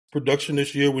production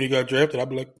this year when he got drafted, I'd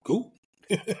be like, cool,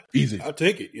 easy. I'll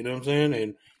take it. You know what I'm saying?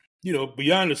 And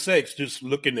beyond the sacks, just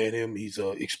looking at him, he's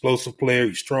an explosive player.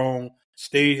 He's strong,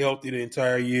 stayed healthy the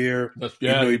entire year.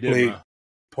 He played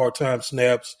part-time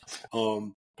snaps.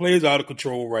 Plays out of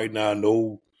control right now.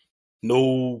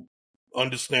 No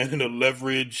understanding of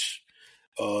leverage.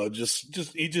 He's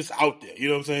just out there. You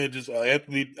know what I'm saying? Just an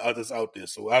athlete that's out there.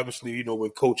 So obviously,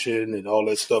 with coaching and all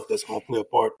that stuff, that's going to play a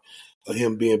part of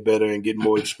him being better and getting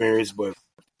more experience. But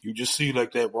you just see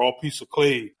like that raw piece of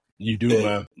clay. You do,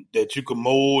 man. That you can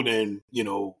mold and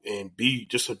be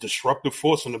just a disruptive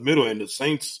force in the middle. And the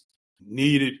Saints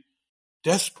needed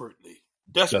desperately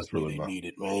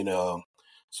needed, man.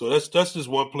 So that's just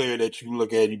one player that you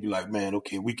look at, you'd be like, man,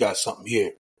 okay, we got something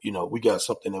here. We got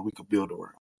something that we could build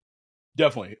around.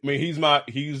 Definitely. I mean, he's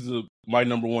my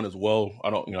number one as well. I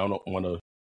don't want to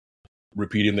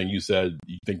repeat anything you said.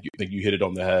 You think you hit it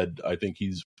on the head. I think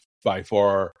he's by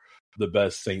far the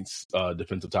best Saints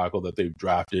defensive tackle that they've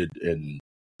drafted, and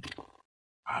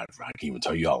I can't even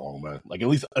tell you how long, man. Like at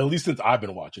least since I've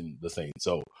been watching the Saints.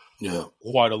 So yeah,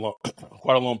 quite a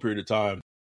long period of time.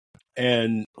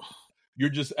 And you're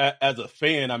just as a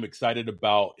fan, I'm excited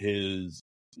about his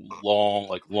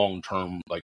long-term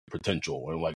potential,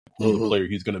 and the player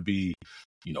he's going to be,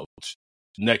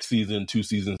 next season, 2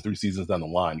 seasons, 3 seasons down the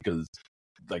line, because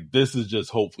this is just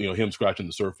hopefully him scratching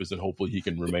the surface, and hopefully he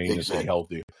can remain and stay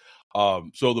healthy.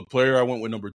 So the player I went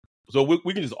with so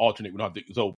we can just alternate. We don't have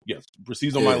to. So yes,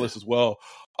 Brzee's on my list as well.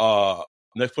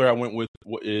 Next player I went with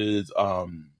is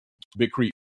Big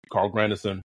Creek, Carl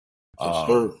Granderson.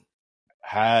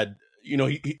 Had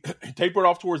he tapered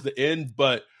off towards the end,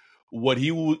 but what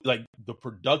he would the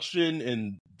production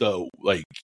and the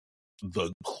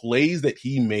plays that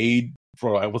he made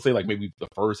for, I would say maybe the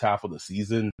first half of the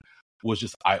season was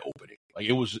just eye opening.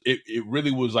 It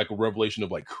really was a revelation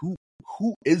of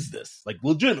who is this?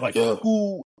 Legit,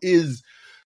 who is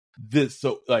this?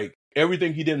 So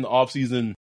everything he did in the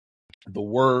offseason, the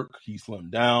work, he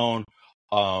slimmed down.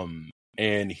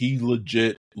 And he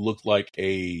legit looked like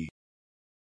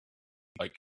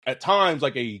at times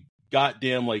like a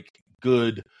goddamn like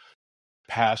good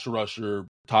pass rusher,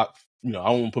 top, I don't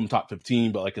want to put him top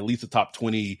 15, but like at least a top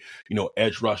 20,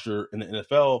 edge rusher in the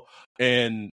NFL.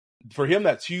 And for him,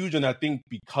 that's huge. And I think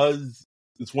because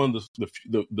it's one of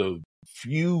the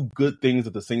few good things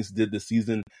that the Saints did this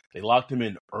season, they locked him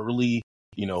in early,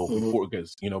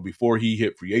 before he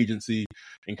hit free agency,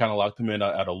 and kind of locked him in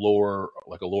at a lower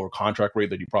contract rate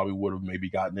that he probably would have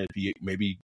maybe gotten if he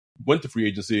maybe went to free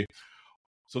agency.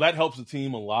 So that helps the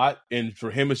team a lot. And for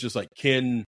him, it's just like,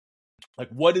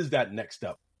 what is that next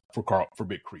step for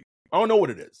Big Creek? I don't know what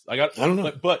it is. I don't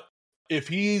know. But if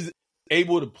he's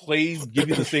able to give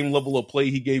you the same level of play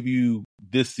he gave you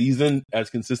this season as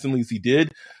consistently as he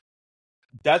did,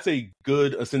 that's a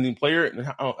good ascending player. And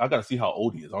I got to see how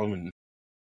old he is. I don't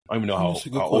even know how old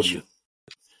he is.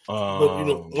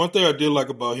 But one thing I did like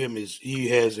about him is he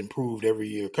has improved every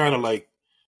year, kind of like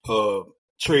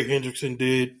Trey Hendrickson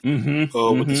did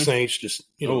with the Saints. Just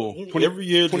every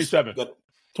year, 27,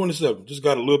 27, just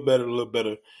got a little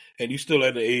better, and he's still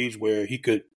at the age where he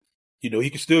could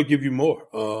still give you more.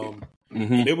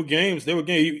 There were games. He had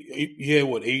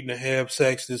 8.5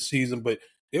 sacks this season, but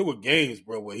there were games,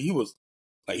 bro, where he was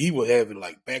having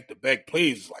like back-to-back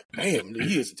plays. It's like, damn,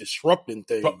 he is disrupting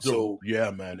things. So yeah,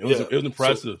 man, it was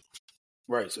impressive.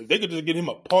 So if they could just get him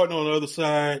a partner on the other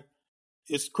side,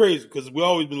 it's crazy because we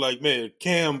always been like, man,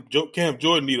 Cam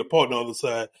Jordan need a partner on the other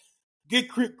side. Get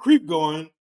Creep going,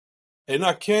 and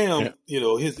not Cam.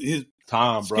 His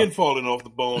time, skin bro, falling off the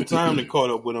bone. Time to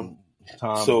caught up with him.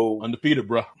 Time. So undefeated,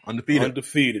 bro,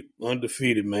 undefeated,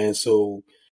 man. So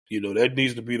that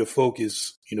needs to be the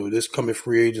focus. This coming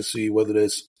free agency, whether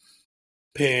that's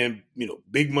paying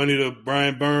big money to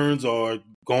Brian Burns or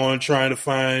trying to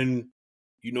find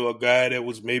a guy that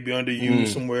was maybe underused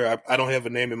somewhere. I don't have a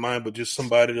name in mind, but just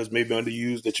somebody that's maybe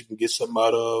underused that you can get something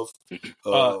out of.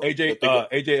 AJ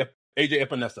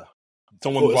Epinesa.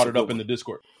 Someone brought it up in the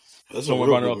Discord. Someone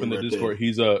brought it up in the Discord.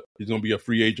 He's going to be a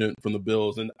free agent from the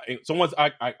Bills, and I'm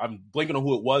blanking on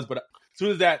who it was, but as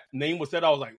soon as that name was said, I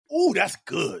was like, "Ooh, that's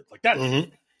good! Like that,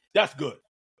 that's good.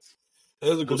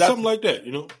 Something like that,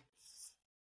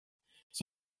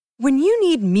 When you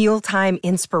need mealtime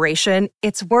inspiration,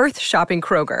 it's worth shopping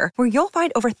Kroger, where you'll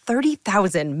find over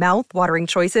 30,000 mouth-watering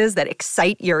choices that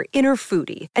excite your inner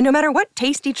foodie. And no matter what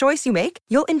tasty choice you make,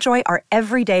 you'll enjoy our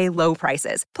everyday low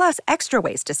prices, plus extra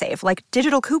ways to save, like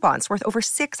digital coupons worth over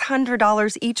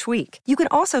 $600 each week. You can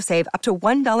also save up to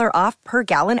 $1 off per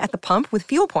gallon at the pump with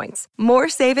fuel points. More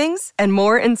savings and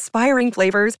more inspiring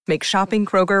flavors make shopping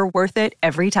Kroger worth it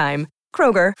every time.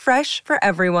 Kroger, fresh for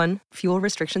everyone. Fuel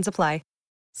restrictions apply.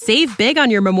 Save big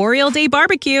on your Memorial Day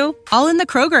barbecue, all in the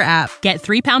Kroger app. Get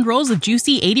 3-pound rolls of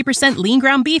juicy 80% lean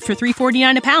ground beef for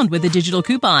 $3.49 a pound with a digital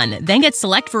coupon. Then get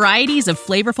select varieties of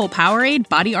flavorful Powerade,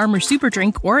 Body Armor Super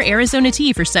Drink, or Arizona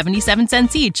tea for 77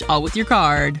 cents each, all with your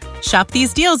card. Shop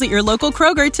these deals at your local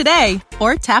Kroger today,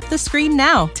 or tap the screen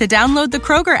now to download the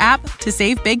Kroger app to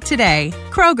save big today.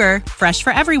 Kroger, fresh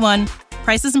for everyone.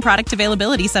 Prices and product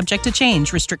availability subject to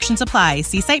change. Restrictions apply.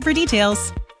 See site for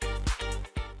details.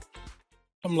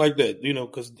 Something like that,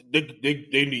 because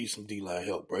they need some D-line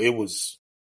help, bro. It was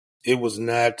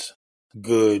not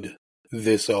good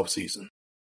this offseason.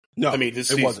 No, I mean this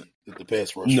season, wasn't the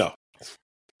pass rush. No,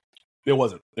 it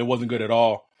wasn't. It wasn't good at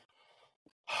all.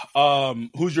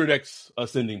 Who's your next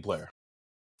ascending player?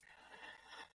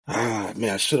 Man,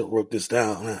 I should have wrote this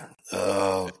down.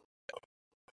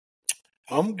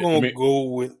 I'm gonna go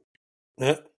with.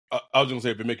 I was going to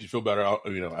say, if it makes you feel better, I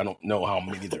don't know how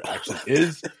many there actually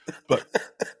is, but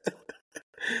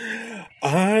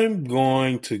I'm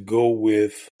going to go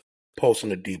with Paulson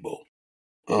Adebo.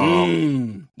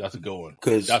 That's a good one.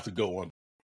 That's a good one.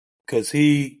 Because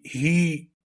he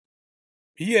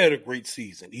had a great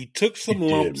season. He took some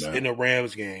lumps in the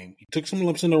Rams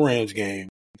game.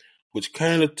 Which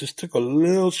kind of just took a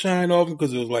little shine off him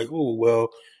because it was like, oh, well,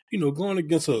 going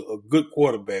against a good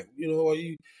quarterback,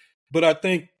 but I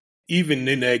think even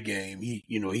in that game,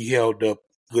 he held up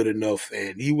good enough,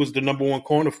 and he was the number one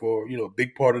corner for a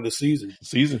big part of the season.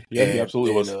 Yeah, he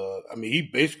absolutely was. I mean, he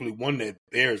basically won that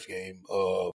Bears game,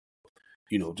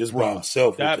 just by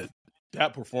himself.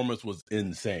 That performance was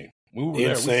insane. We were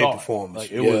there. Insane we saw performance.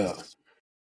 It was.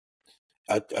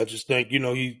 I just think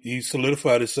he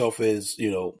solidified himself as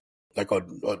like a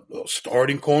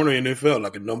starting corner in the NFL,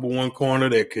 like a number one corner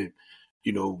that could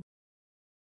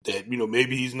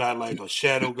maybe he's not like a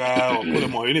shadow guy or put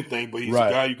him on anything, but he's a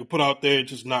guy you can put out there and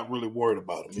just not really worried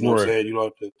about him. You know what I'm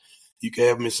saying? You can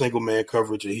have him in single man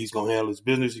coverage and he's gonna handle his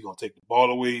business. He's gonna take the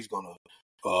ball away. He's gonna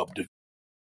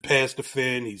pass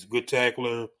defend. He's a good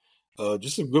tackler.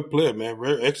 Just a good player, man.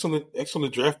 Very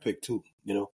excellent draft pick too.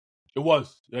 You know, it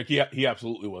was like he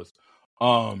absolutely was.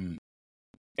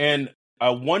 And I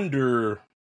wonder.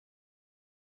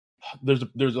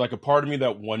 There's like a part of me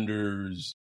that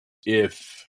wonders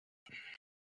if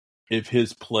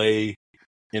his play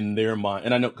in their mind,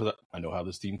 and I know because I know how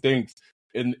this team thinks,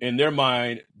 in their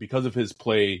mind, because of his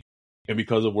play and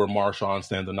because of where Marshawn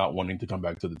stands and not wanting to come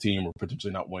back to the team or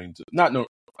potentially not wanting to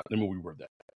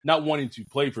not wanting to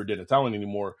play for Dennis Allen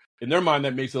anymore. In their mind,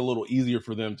 that makes it a little easier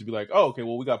for them to be like, oh, okay,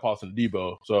 well, we got Paulson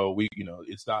Adebo, so we,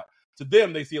 it's not to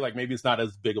them. They see like maybe it's not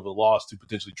as big of a loss to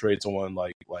potentially trade someone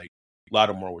like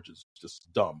Lattimore, which is just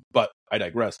dumb. But I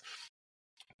digress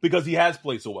because he has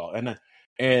played so well,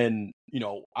 and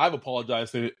I've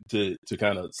apologized to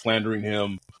kind of slandering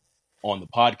him on the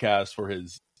podcast for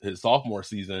his sophomore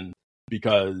season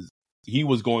because he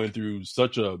was going through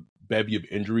such a bevy of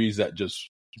injuries that just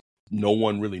no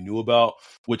one really knew about,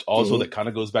 which also that kind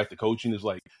of goes back to coaching is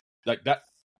like that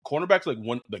cornerback's like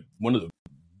one of the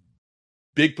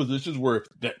big positions where if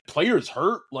that player is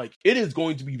hurt, like it is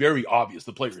going to be very obvious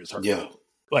the player is hurt. Yeah.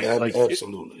 Like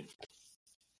absolutely.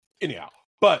 Anyhow,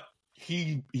 but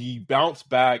he bounced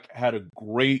back, had a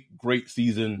great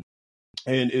season,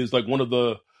 and is like one of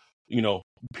the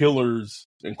pillars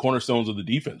and cornerstones of the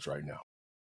defense right now.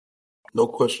 No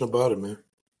question about it, man.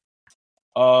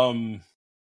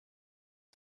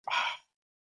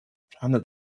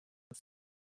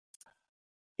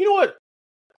 You know what?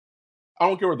 I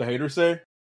don't care what the haters say,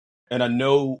 and I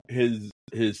know his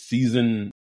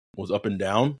season was up and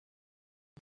down.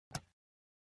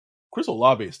 Chris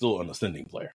Olave is still an ascending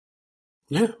player.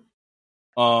 Yeah.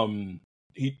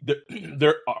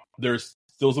 There's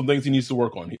still some things he needs to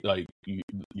work on.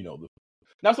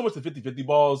 Not so much the 50-50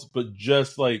 balls, but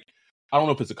just like, I don't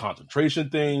know if it's a concentration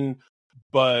thing,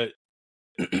 but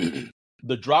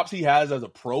the drops he has as a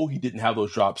pro, he didn't have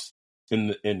those drops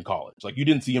in college. Like you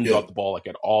didn't see him drop the ball like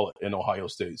at all in Ohio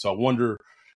State. So I wonder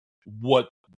what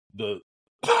it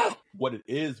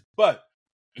is, but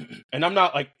and I'm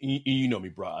not like you know me,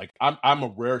 bro. Like I'm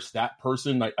a rare stat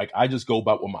person. Like I just go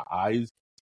about with my eyes.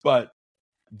 But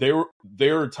there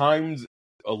are times,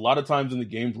 a lot of times in the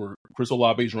games where Chris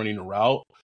Olave is running a route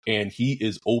and he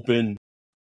is open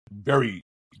very,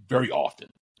 very often,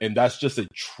 and that's just a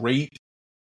trait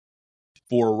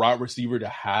for a wide receiver to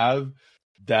have.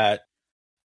 That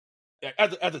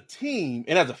as a team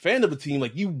and as a fan of a team,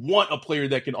 like you want a player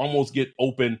that can almost get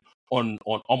open on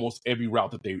almost every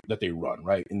route that they run,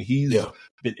 right? And he's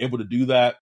been able to do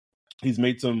that. He's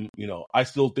made some, I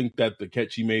still think that the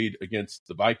catch he made against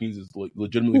the Vikings is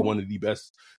legitimately one of the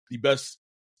best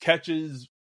catches,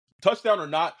 touchdown or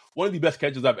not, one of the best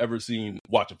catches I've ever seen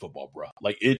watching football, bro.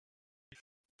 Like it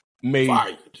made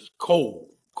fire, just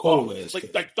cold ass.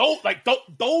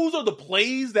 Those are the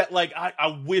plays that like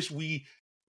I wish we.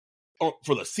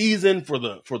 For the season, for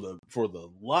the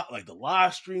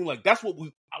live stream, like that's what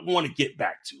I want to get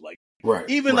back to. Like,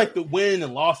 even like the win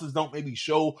and losses don't maybe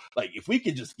show. Like, if we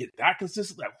can just get that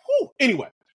consistent, like, whoo. Anyway,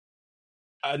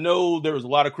 I know there was a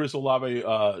lot of Chris Olave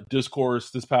discourse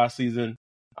this past season.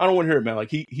 I don't want to hear it, man. Like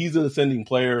he's an ascending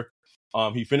player.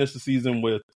 He finished the season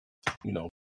with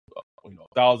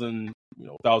 1,000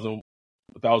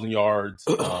 yards.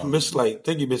 Missed I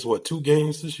think he missed 2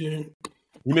 games this year.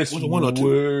 He missed one or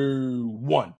two.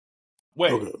 One.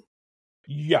 Wait. Okay.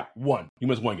 Yeah, one. He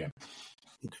missed one game.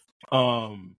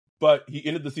 Okay. But he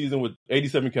ended the season with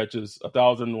 87 catches,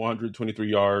 1,123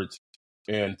 yards,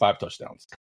 and 5 touchdowns.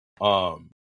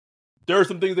 There are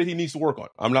some things that he needs to work on.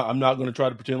 I'm not going to try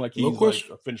to pretend like he's like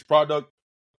a finished product.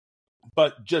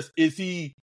 But just is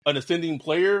he an ascending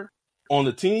player on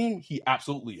the team? He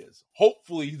absolutely is.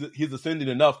 Hopefully, he's ascending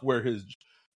enough where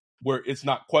it's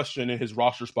not questioned in his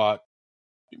roster spot.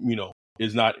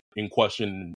 Is not in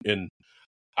question. And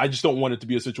I just don't want it to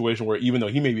be a situation where even though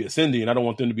he may be ascending, I don't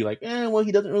want them to be like, well,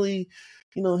 he doesn't really,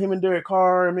 him and Derek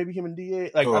Carr, and maybe him and DA.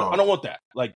 Like, I don't want that.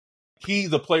 Like,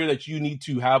 he's a player that you need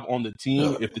to have on the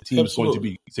team if the team is going to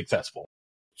be successable.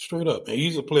 Straight up. And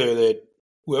he's a player that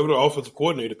whoever the offensive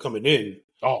coordinator coming in,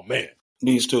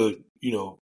 needs to,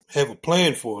 have a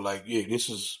plan for. Like,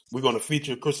 we're going to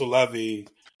feature Chris Olave.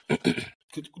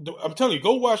 I'm telling you,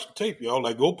 go watch the tape, y'all.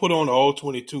 Like, go put on all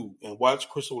 22 and watch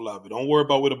Chris Olave. Don't worry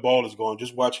about where the ball is going.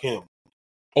 Just watch him.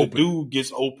 The dude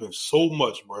gets open so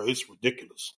much, bro. It's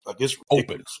ridiculous. Like, it's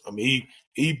ridiculous. I mean,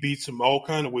 he beats him all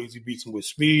kind of ways. He beats him with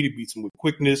speed. He beats him with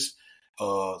quickness.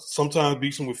 Sometimes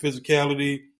beats him with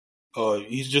physicality.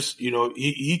 He's just,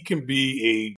 he can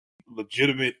be a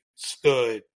legitimate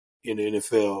stud in the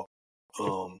NFL.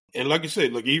 And like I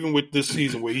said, like even with this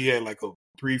season where he had like a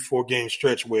 3-4 game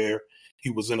stretch where he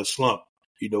was in a slump,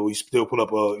 he still put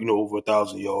up over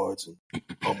 1,000 yards and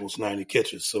almost 90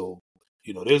 catches. So,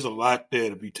 there's a lot there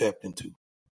to be tapped into.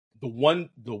 The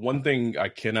one thing I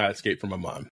cannot escape from my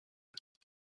mind,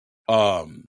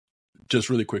 just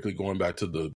really quickly going back to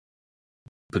the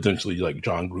potentially like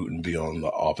John Gruden be on the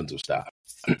offensive staff.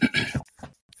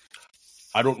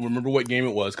 I don't remember what game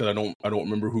it was because I don't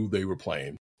remember who they were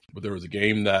playing, but there was a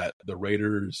game that the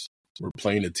Raiders were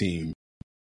playing a team,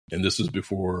 and this was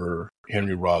before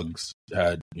Henry Ruggs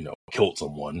had killed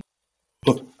someone,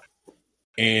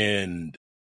 and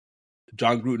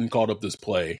John Gruden called up this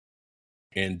play,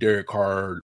 and Derek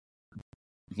Carr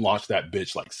launched that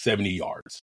bitch like 70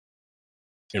 yards,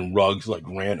 and Ruggs like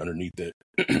ran underneath it,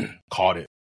 caught it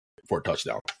for a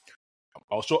touchdown.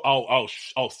 I'll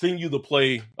send you the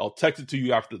play. I'll text it to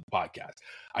you after the podcast.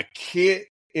 I can't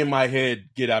in my head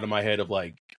get out of my head of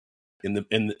like in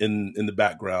the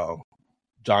background,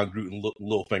 John Gruden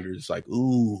little fingers like,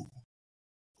 ooh,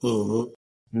 I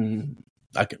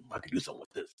can do something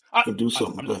with this. I can do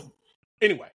something with that.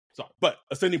 Anyway, sorry, but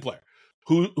ascending player.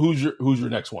 Who's your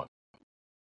next one?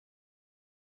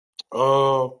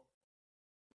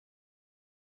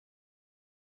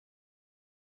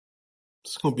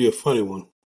 It's gonna be a funny one.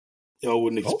 Y'all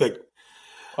wouldn't expect.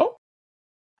 Oh,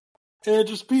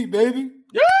 Andrus Peat, baby.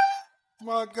 Yeah,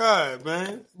 my guy,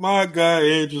 man. My guy,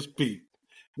 Andrus Peat.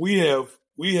 We have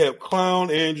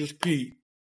clowned Andrus Peat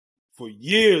for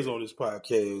years on this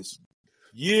podcast,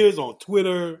 years on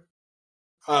Twitter.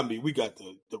 I mean, we got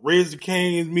the Razor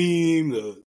Cane's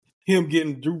meme, him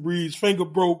getting Drew Brees' finger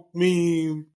broke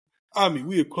meme. I mean,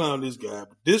 we have clowned this guy,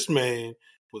 but this man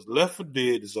was left for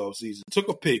dead this offseason, took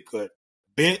a pay cut,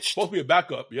 benched. Supposed to be a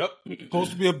backup, yep.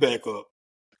 Supposed to be a backup.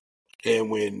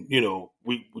 And when,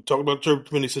 we talked about the Trevor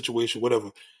Penny situation, whatever,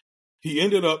 he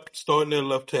ended up starting at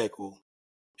left tackle.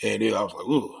 And I was like,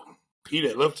 ooh, he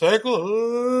that left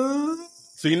tackle?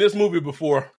 Seen this movie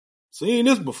before.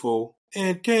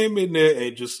 And came in there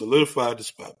and just solidified the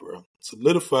spot, bro.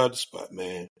 Solidified the spot,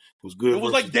 man. It was good. It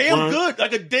was like damn good.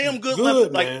 Like a damn good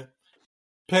left, man.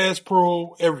 Pass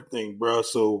pro, everything, bro.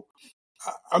 So,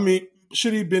 I mean,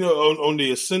 should he been on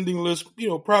the ascending list?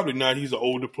 Probably not. He's an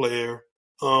older player.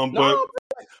 But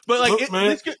like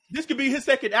look, this could be his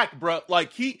second act, bro.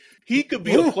 Like he could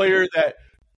be a player that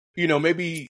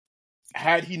maybe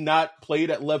had he not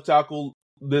played at left tackle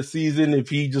this season, if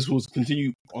he just was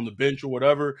continued on the bench or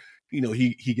whatever,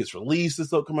 he gets released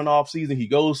this upcoming off season. He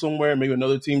goes somewhere, maybe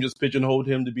another team just pigeonholed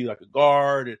him to be like a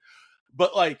guard.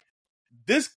 But like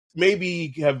this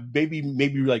maybe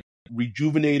like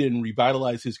rejuvenated and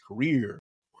revitalized his career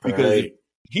because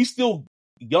he's still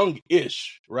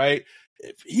young-ish, right?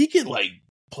 If he can like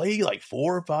play like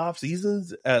 4 or 5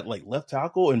 seasons at like left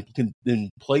tackle and can then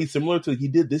play similar to he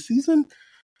did this season,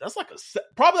 that's like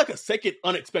probably like a second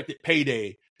unexpected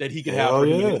payday that he could have for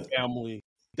his family.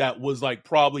 That was like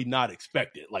probably not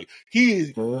expected. Like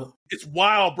it's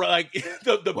wild, bro. Like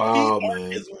the wow, PR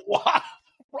is wild,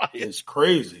 right? It's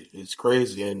crazy.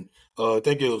 And I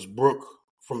think it was Brooke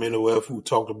from NOF who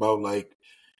talked about like,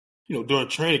 during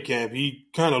training camp, he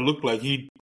kind of looked like he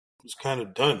was kind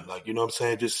of done. Like, you know what I'm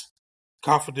saying? Just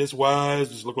confidence wise,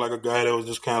 just looked like a guy that was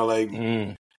just kind of like,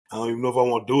 I don't even know if I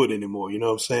want to do it anymore. You know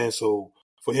what I'm saying? So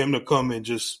for him to come and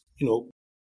just,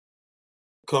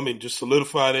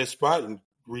 solidify that spot and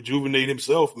rejuvenate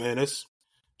himself, man, that's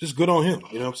just good on him.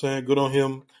 You know what I'm saying? Good on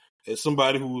him. As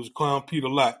somebody who's clowned Pete a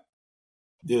lot,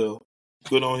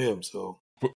 good on him. So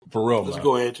for real, let's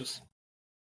go, Andrus.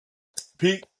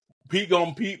 Pete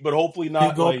gonna Pete, but hopefully not.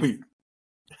 Pete gonna Pete.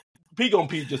 Pete gonna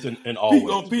Pete just in all ways. Pete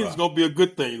gonna Pete is gonna be a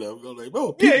good thing though. Like,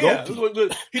 oh, Pete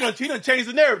Pete. He done changed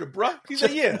the narrative, bro. He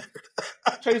said, "Yeah,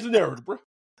 change the narrative, bro."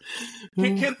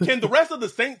 Can the rest of the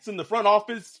Saints in the front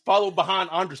office follow behind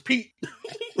Andrus Peat?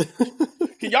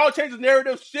 Can y'all change the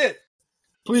narrative? Shit,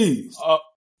 please.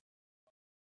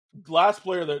 Last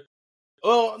player that,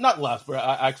 not last player.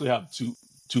 I actually have two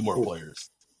more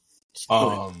players.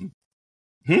 Not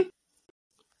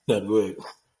good.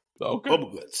 Okay.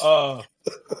 Bubble guts.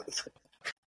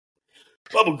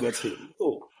 Bubble guts here.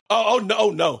 Oh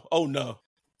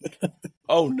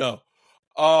no.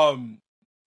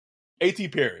 A.T.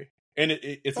 Perry, and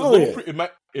it's a little.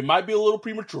 It might be a little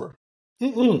premature,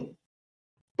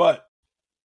 but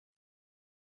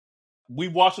we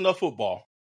watch enough football.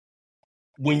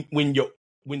 When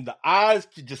the eyes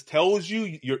just tells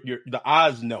you, the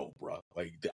eyes know, bro.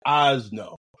 Like the eyes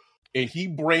know, and he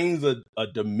brings a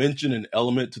dimension and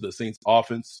element to the Saints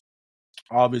offense.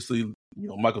 Obviously,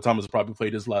 Michael Thomas probably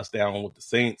played his last down with the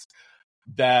Saints.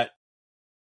 That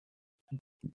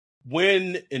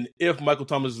when and if Michael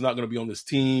Thomas is not going to be on this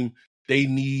team, they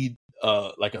need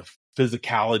like a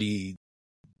physicality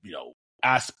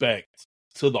aspect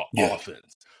to the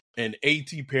offense. And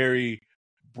A.T. Perry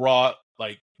brought,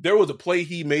 there was a play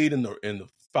he made in the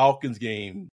Falcons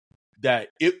game that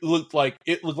it looked like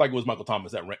it was Michael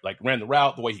Thomas that ran the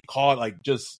route, the way he caught,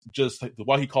 just the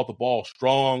way he caught the ball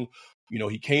strong.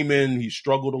 He came in, he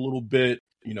struggled a little bit,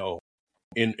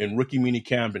 in rookie mini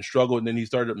camp and struggled, and then he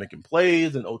started making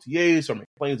plays in OTAs, started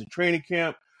making plays in training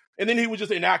camp, and then he was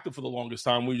just inactive for the longest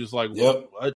time. We just what?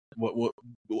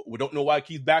 We don't know why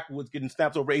Keith Back was getting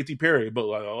snaps over A.T. Perry,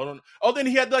 but then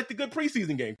he had the good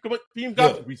preseason game. He even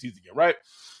got the preseason game, right?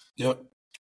 Yep.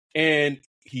 And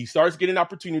he starts getting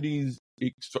opportunities.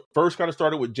 It first kind of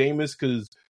started with Jameis, because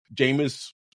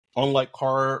Jameis, unlike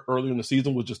Carr earlier in the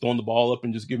season, was just throwing the ball up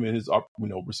and just giving his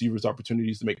receivers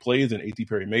opportunities to make plays, and A.T.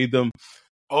 Perry made them.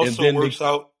 Also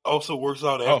works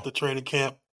out after training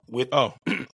camp with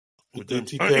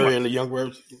A.T. Perry and the young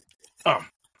Rams.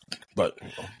 But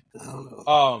I don't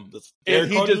know.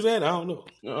 And he just that? I don't know.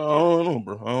 I don't know,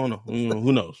 bro. I don't know.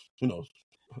 Who knows?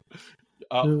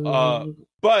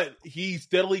 But he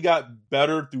steadily got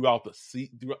better throughout the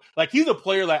season. He's a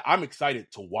player that I'm excited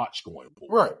to watch going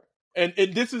forward. Right.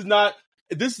 And this does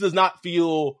not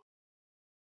feel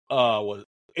what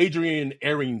Adrian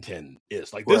Arrington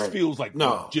is. This feels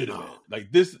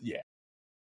legitimate. This, yeah.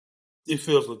 It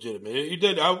feels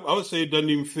legitimate. I would say it doesn't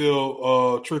even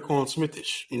feel Tre'Quan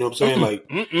Smith-ish. You know what I'm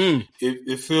saying?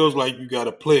 It feels like you got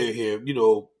a player here.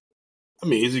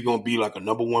 Is he going to be a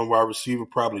number one wide receiver?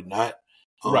 Probably not.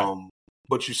 Right.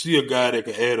 But you see a guy that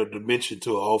can add a dimension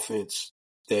to an offense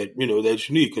that that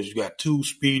you need, because you got two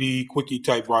speedy, quickie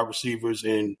type wide receivers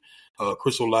in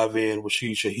Chris Olave and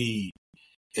Rashid Shaheed,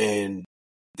 and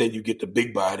then you get the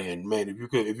big body. And man, if you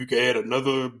could add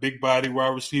another big body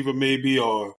wide receiver, maybe,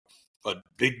 or a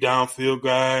big downfield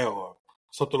guy or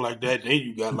something like that, then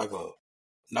you got a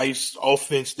nice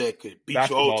offense that could beat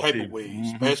you all type of ways.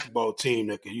 Mm-hmm. Basketball team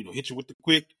that could hit you with the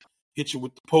quick, hit you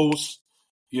with the post,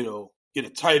 get a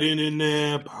tight end in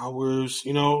there, Powers,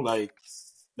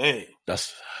 man.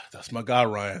 That's my guy,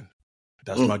 Ryan.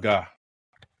 That's my guy.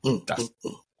 That's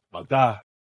my guy.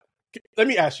 Let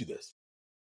me ask you this.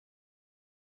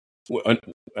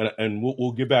 And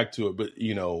we'll get back to it, but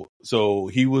so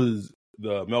he was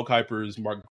the Mel Kiper's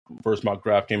first mock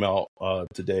draft came out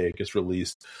today. It gets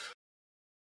released.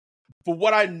 For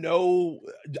what I know,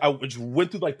 I just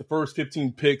went through the first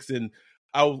 15 picks, and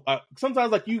I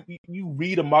sometimes you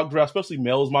read a mock draft, especially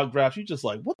Mel's mock draft, you just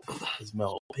what the fuck is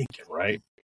Mel thinking, right?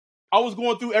 I was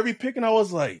going through every pick, and I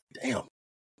was like, damn,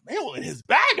 Mel in his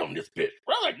bag on this bitch,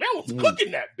 bro. Mel was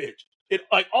cooking that bitch. It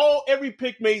every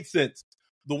pick made sense.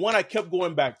 The one I kept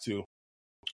going back to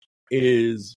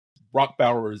is Brock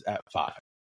Bowers at 5.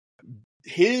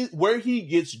 Where he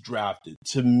gets drafted,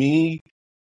 to me,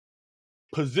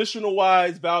 positional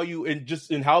wise value and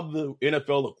just in how the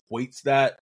NFL equates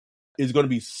that is going to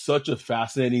be such a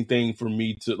fascinating thing for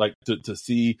me to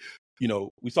see.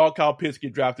 We saw Kyle Pitts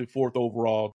get drafted 4th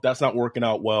overall. That's not working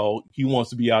out well. He wants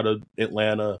to be out of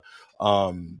Atlanta,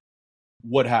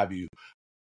 what have you.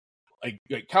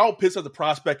 Kyle Pitts as a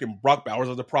prospect and Brock Bowers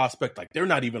as a prospect, they're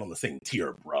not even on the same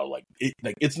tier, bro.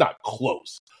 It's not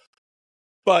close.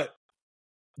 But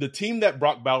the team that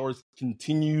Brock Bowers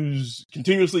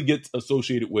continuously gets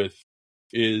associated with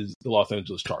is the Los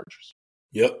Angeles Chargers.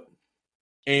 Yep.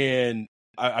 And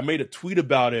I made a tweet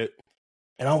about it,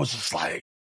 and I was just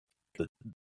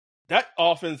that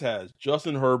offense has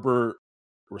Justin Herbert,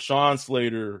 Rashawn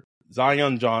Slater,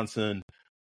 Zion Johnson,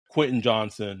 Quentin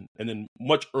Johnson, and then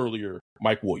much earlier,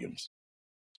 Mike Williams.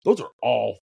 Those are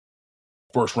all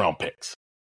first-round picks.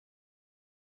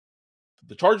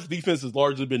 The Chargers defense has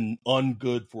largely been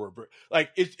ungood for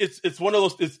it's one of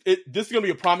those. This is going to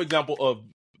be a prime example of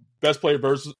best player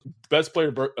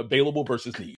available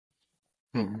versus need.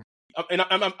 Mm-hmm. And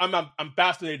I'm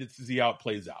fascinated to see how it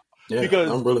plays out. Yeah, because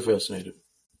I'm really fascinated.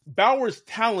 Bauer's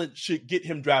talent should get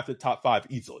him drafted top 5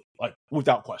 easily,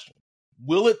 without question.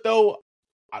 Will it though?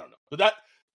 I don't know. But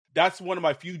that's one of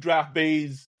my few draft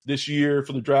bays this year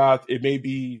for the draft. It may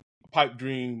be a pipe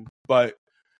dream, but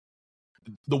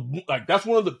that's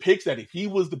one of the picks that if he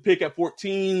was the pick at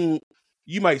 14,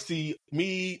 you might see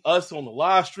us on the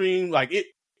live stream.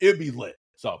 It'd be lit.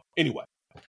 So anyway,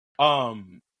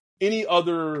 any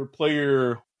other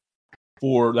player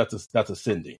for that's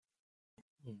ascending?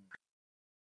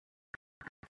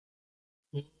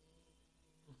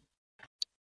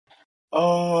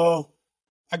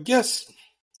 I guess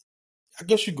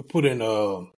you could put in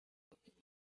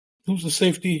who's the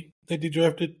safety that they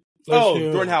drafted last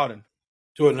year? Jordan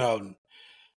Howden.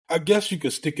 I guess you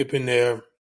could stick him in there.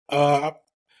 I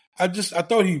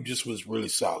thought he just was really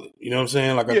solid. You know what I'm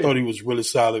saying? I thought he was really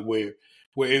solid where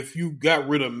where if you got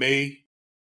rid of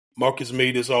Marcus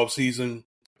May this offseason,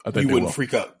 you wouldn't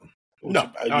freak out.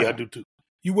 No. I do too.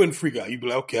 You wouldn't freak out. You'd be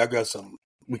like, okay, I got something.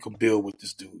 We can build with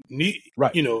this dude.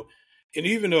 Right. You know, and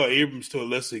even though Abrams to a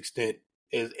lesser extent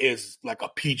is like a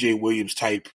PJ Williams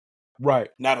type. Right.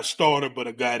 Not a starter, but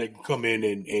a guy that can come in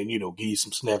and you know, give you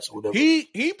some snaps or whatever. I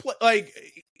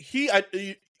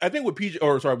think with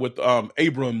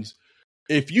Abrams,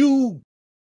 if you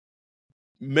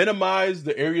minimize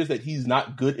the areas that he's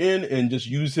not good in and just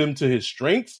use him to his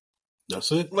strengths,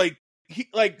 that's it.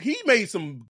 He made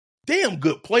some damn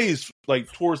good plays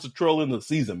towards the trail end of the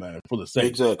season, man, for the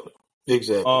Saints. Exactly.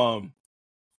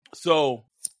 So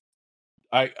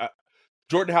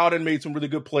Jordan Howden made some really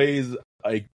good plays.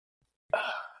 I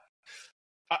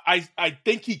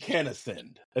think he can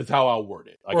ascend, is how I'll word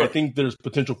it. I think there's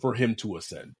potential for him to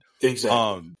ascend.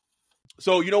 Exactly.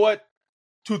 So you know what?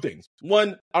 Two things.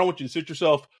 One, I don't want you to sit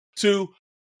yourself. Two,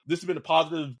 this has been a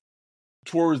positive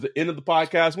towards the end of the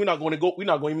podcast. We're not going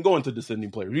to even go into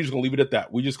descending players. We're just going to leave it at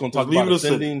that. We're just going to talk about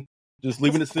ascending. Just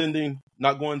leaving ascending,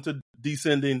 not going to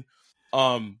descending.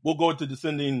 We'll go into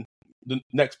descending the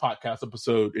next podcast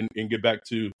episode and get back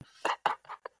to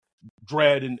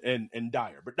Dread and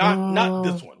Dyer, but not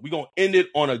this one. We're gonna end it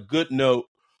on a good note.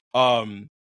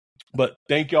 But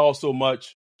thank y'all so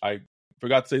much. I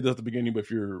forgot to say this at the beginning, but if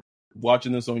you're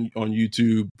watching this on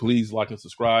YouTube, please like and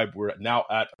subscribe. We're now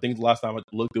at, I think the last time I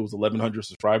looked, it was 1,100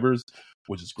 subscribers,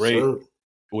 which is great,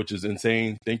 which is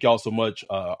insane. Thank y'all so much.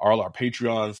 All our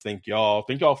Patreons, thank y'all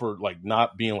for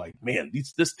not being like, man,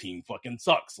 this team fucking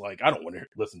sucks. I don't want to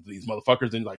listen to these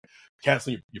motherfuckers and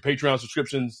canceling your Patreon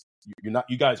subscriptions.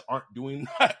 You guys aren't doing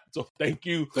that. So thank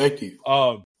you.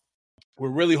 We're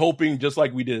really hoping, just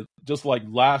like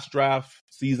last draft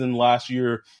season last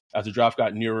year, as the draft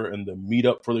got nearer and the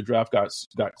meetup for the draft got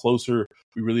closer,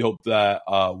 we really hope that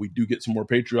we do get some more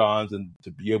Patreons and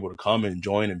to be able to come and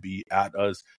join and be at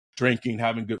us drinking,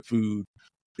 having good food,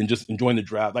 and just enjoying the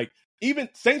draft. Even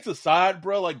Saints aside,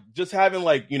 bro, just having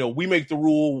we make the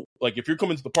rule, if you're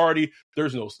coming to the party,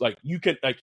 there's no you can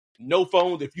no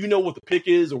phones. If you know what the pick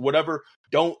is or whatever,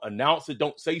 don't announce it.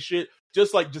 Don't say shit.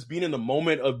 Just being in the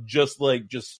moment of just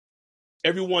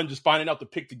everyone just finding out the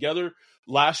pick together.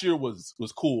 Last year was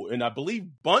cool. And I believe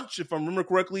Bunch, if I remember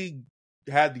correctly,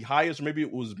 had the highest, or maybe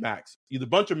it was Max. Either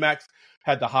Bunch or Max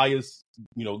had the highest,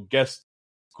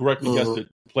 correctly guessed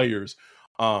players.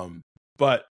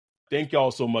 But thank y'all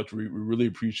so much. We really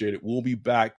appreciate it. We'll be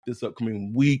back this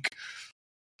upcoming week.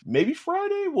 Maybe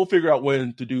Friday. We'll figure out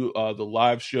when to do the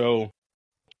live show.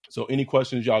 So any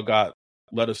questions y'all got,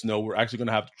 let us know. We're actually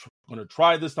going to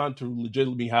try this time to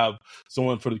legitimately have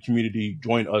someone for the community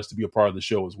join us to be a part of the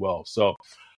show as well. So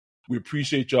we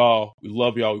appreciate y'all. We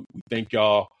love y'all. We thank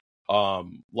y'all.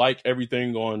 Like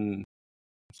everything on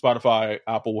Spotify,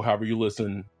 Apple, however you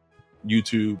listen,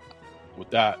 YouTube.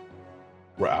 With that,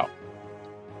 we're out.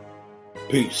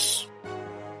 Peace.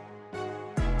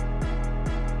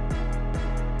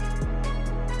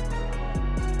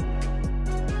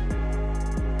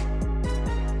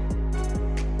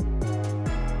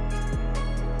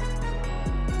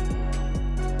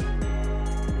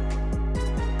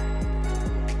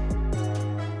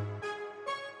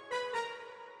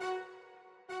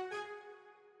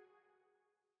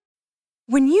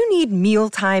 When you need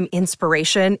mealtime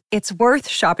inspiration, it's worth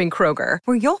shopping Kroger,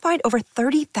 where you'll find over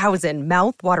 30,000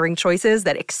 mouth-watering choices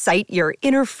that excite your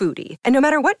inner foodie. And no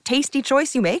matter what tasty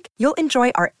choice you make, you'll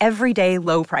enjoy our everyday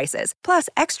low prices, plus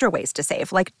extra ways to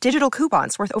save, like digital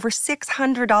coupons worth over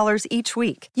 $600 each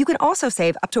week. You can also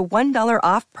save up to $1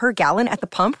 off per gallon at the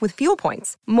pump with fuel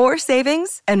points. More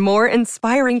savings and more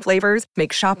inspiring flavors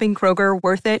make shopping Kroger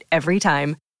worth it every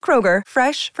time. Kroger,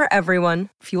 fresh for everyone.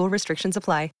 Fuel restrictions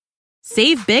apply.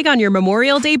 Save big on your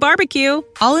Memorial Day barbecue,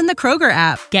 all in the Kroger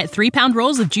app. Get 3-pound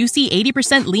rolls of juicy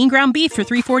 80% lean ground beef for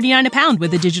 $3.49 a pound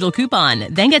with a digital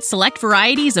coupon. Then get select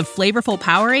varieties of flavorful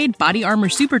Powerade, Body Armor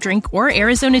Super Drink, or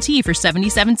Arizona tea for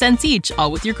 77 cents each,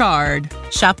 all with your card.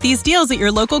 Shop these deals at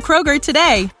your local Kroger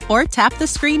today, or tap the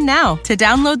screen now to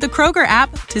download the Kroger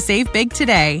app to save big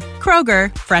today.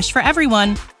 Kroger, fresh for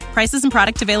everyone. Prices and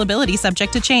product availability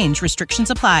subject to change.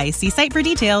 Restrictions apply. See site for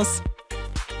details.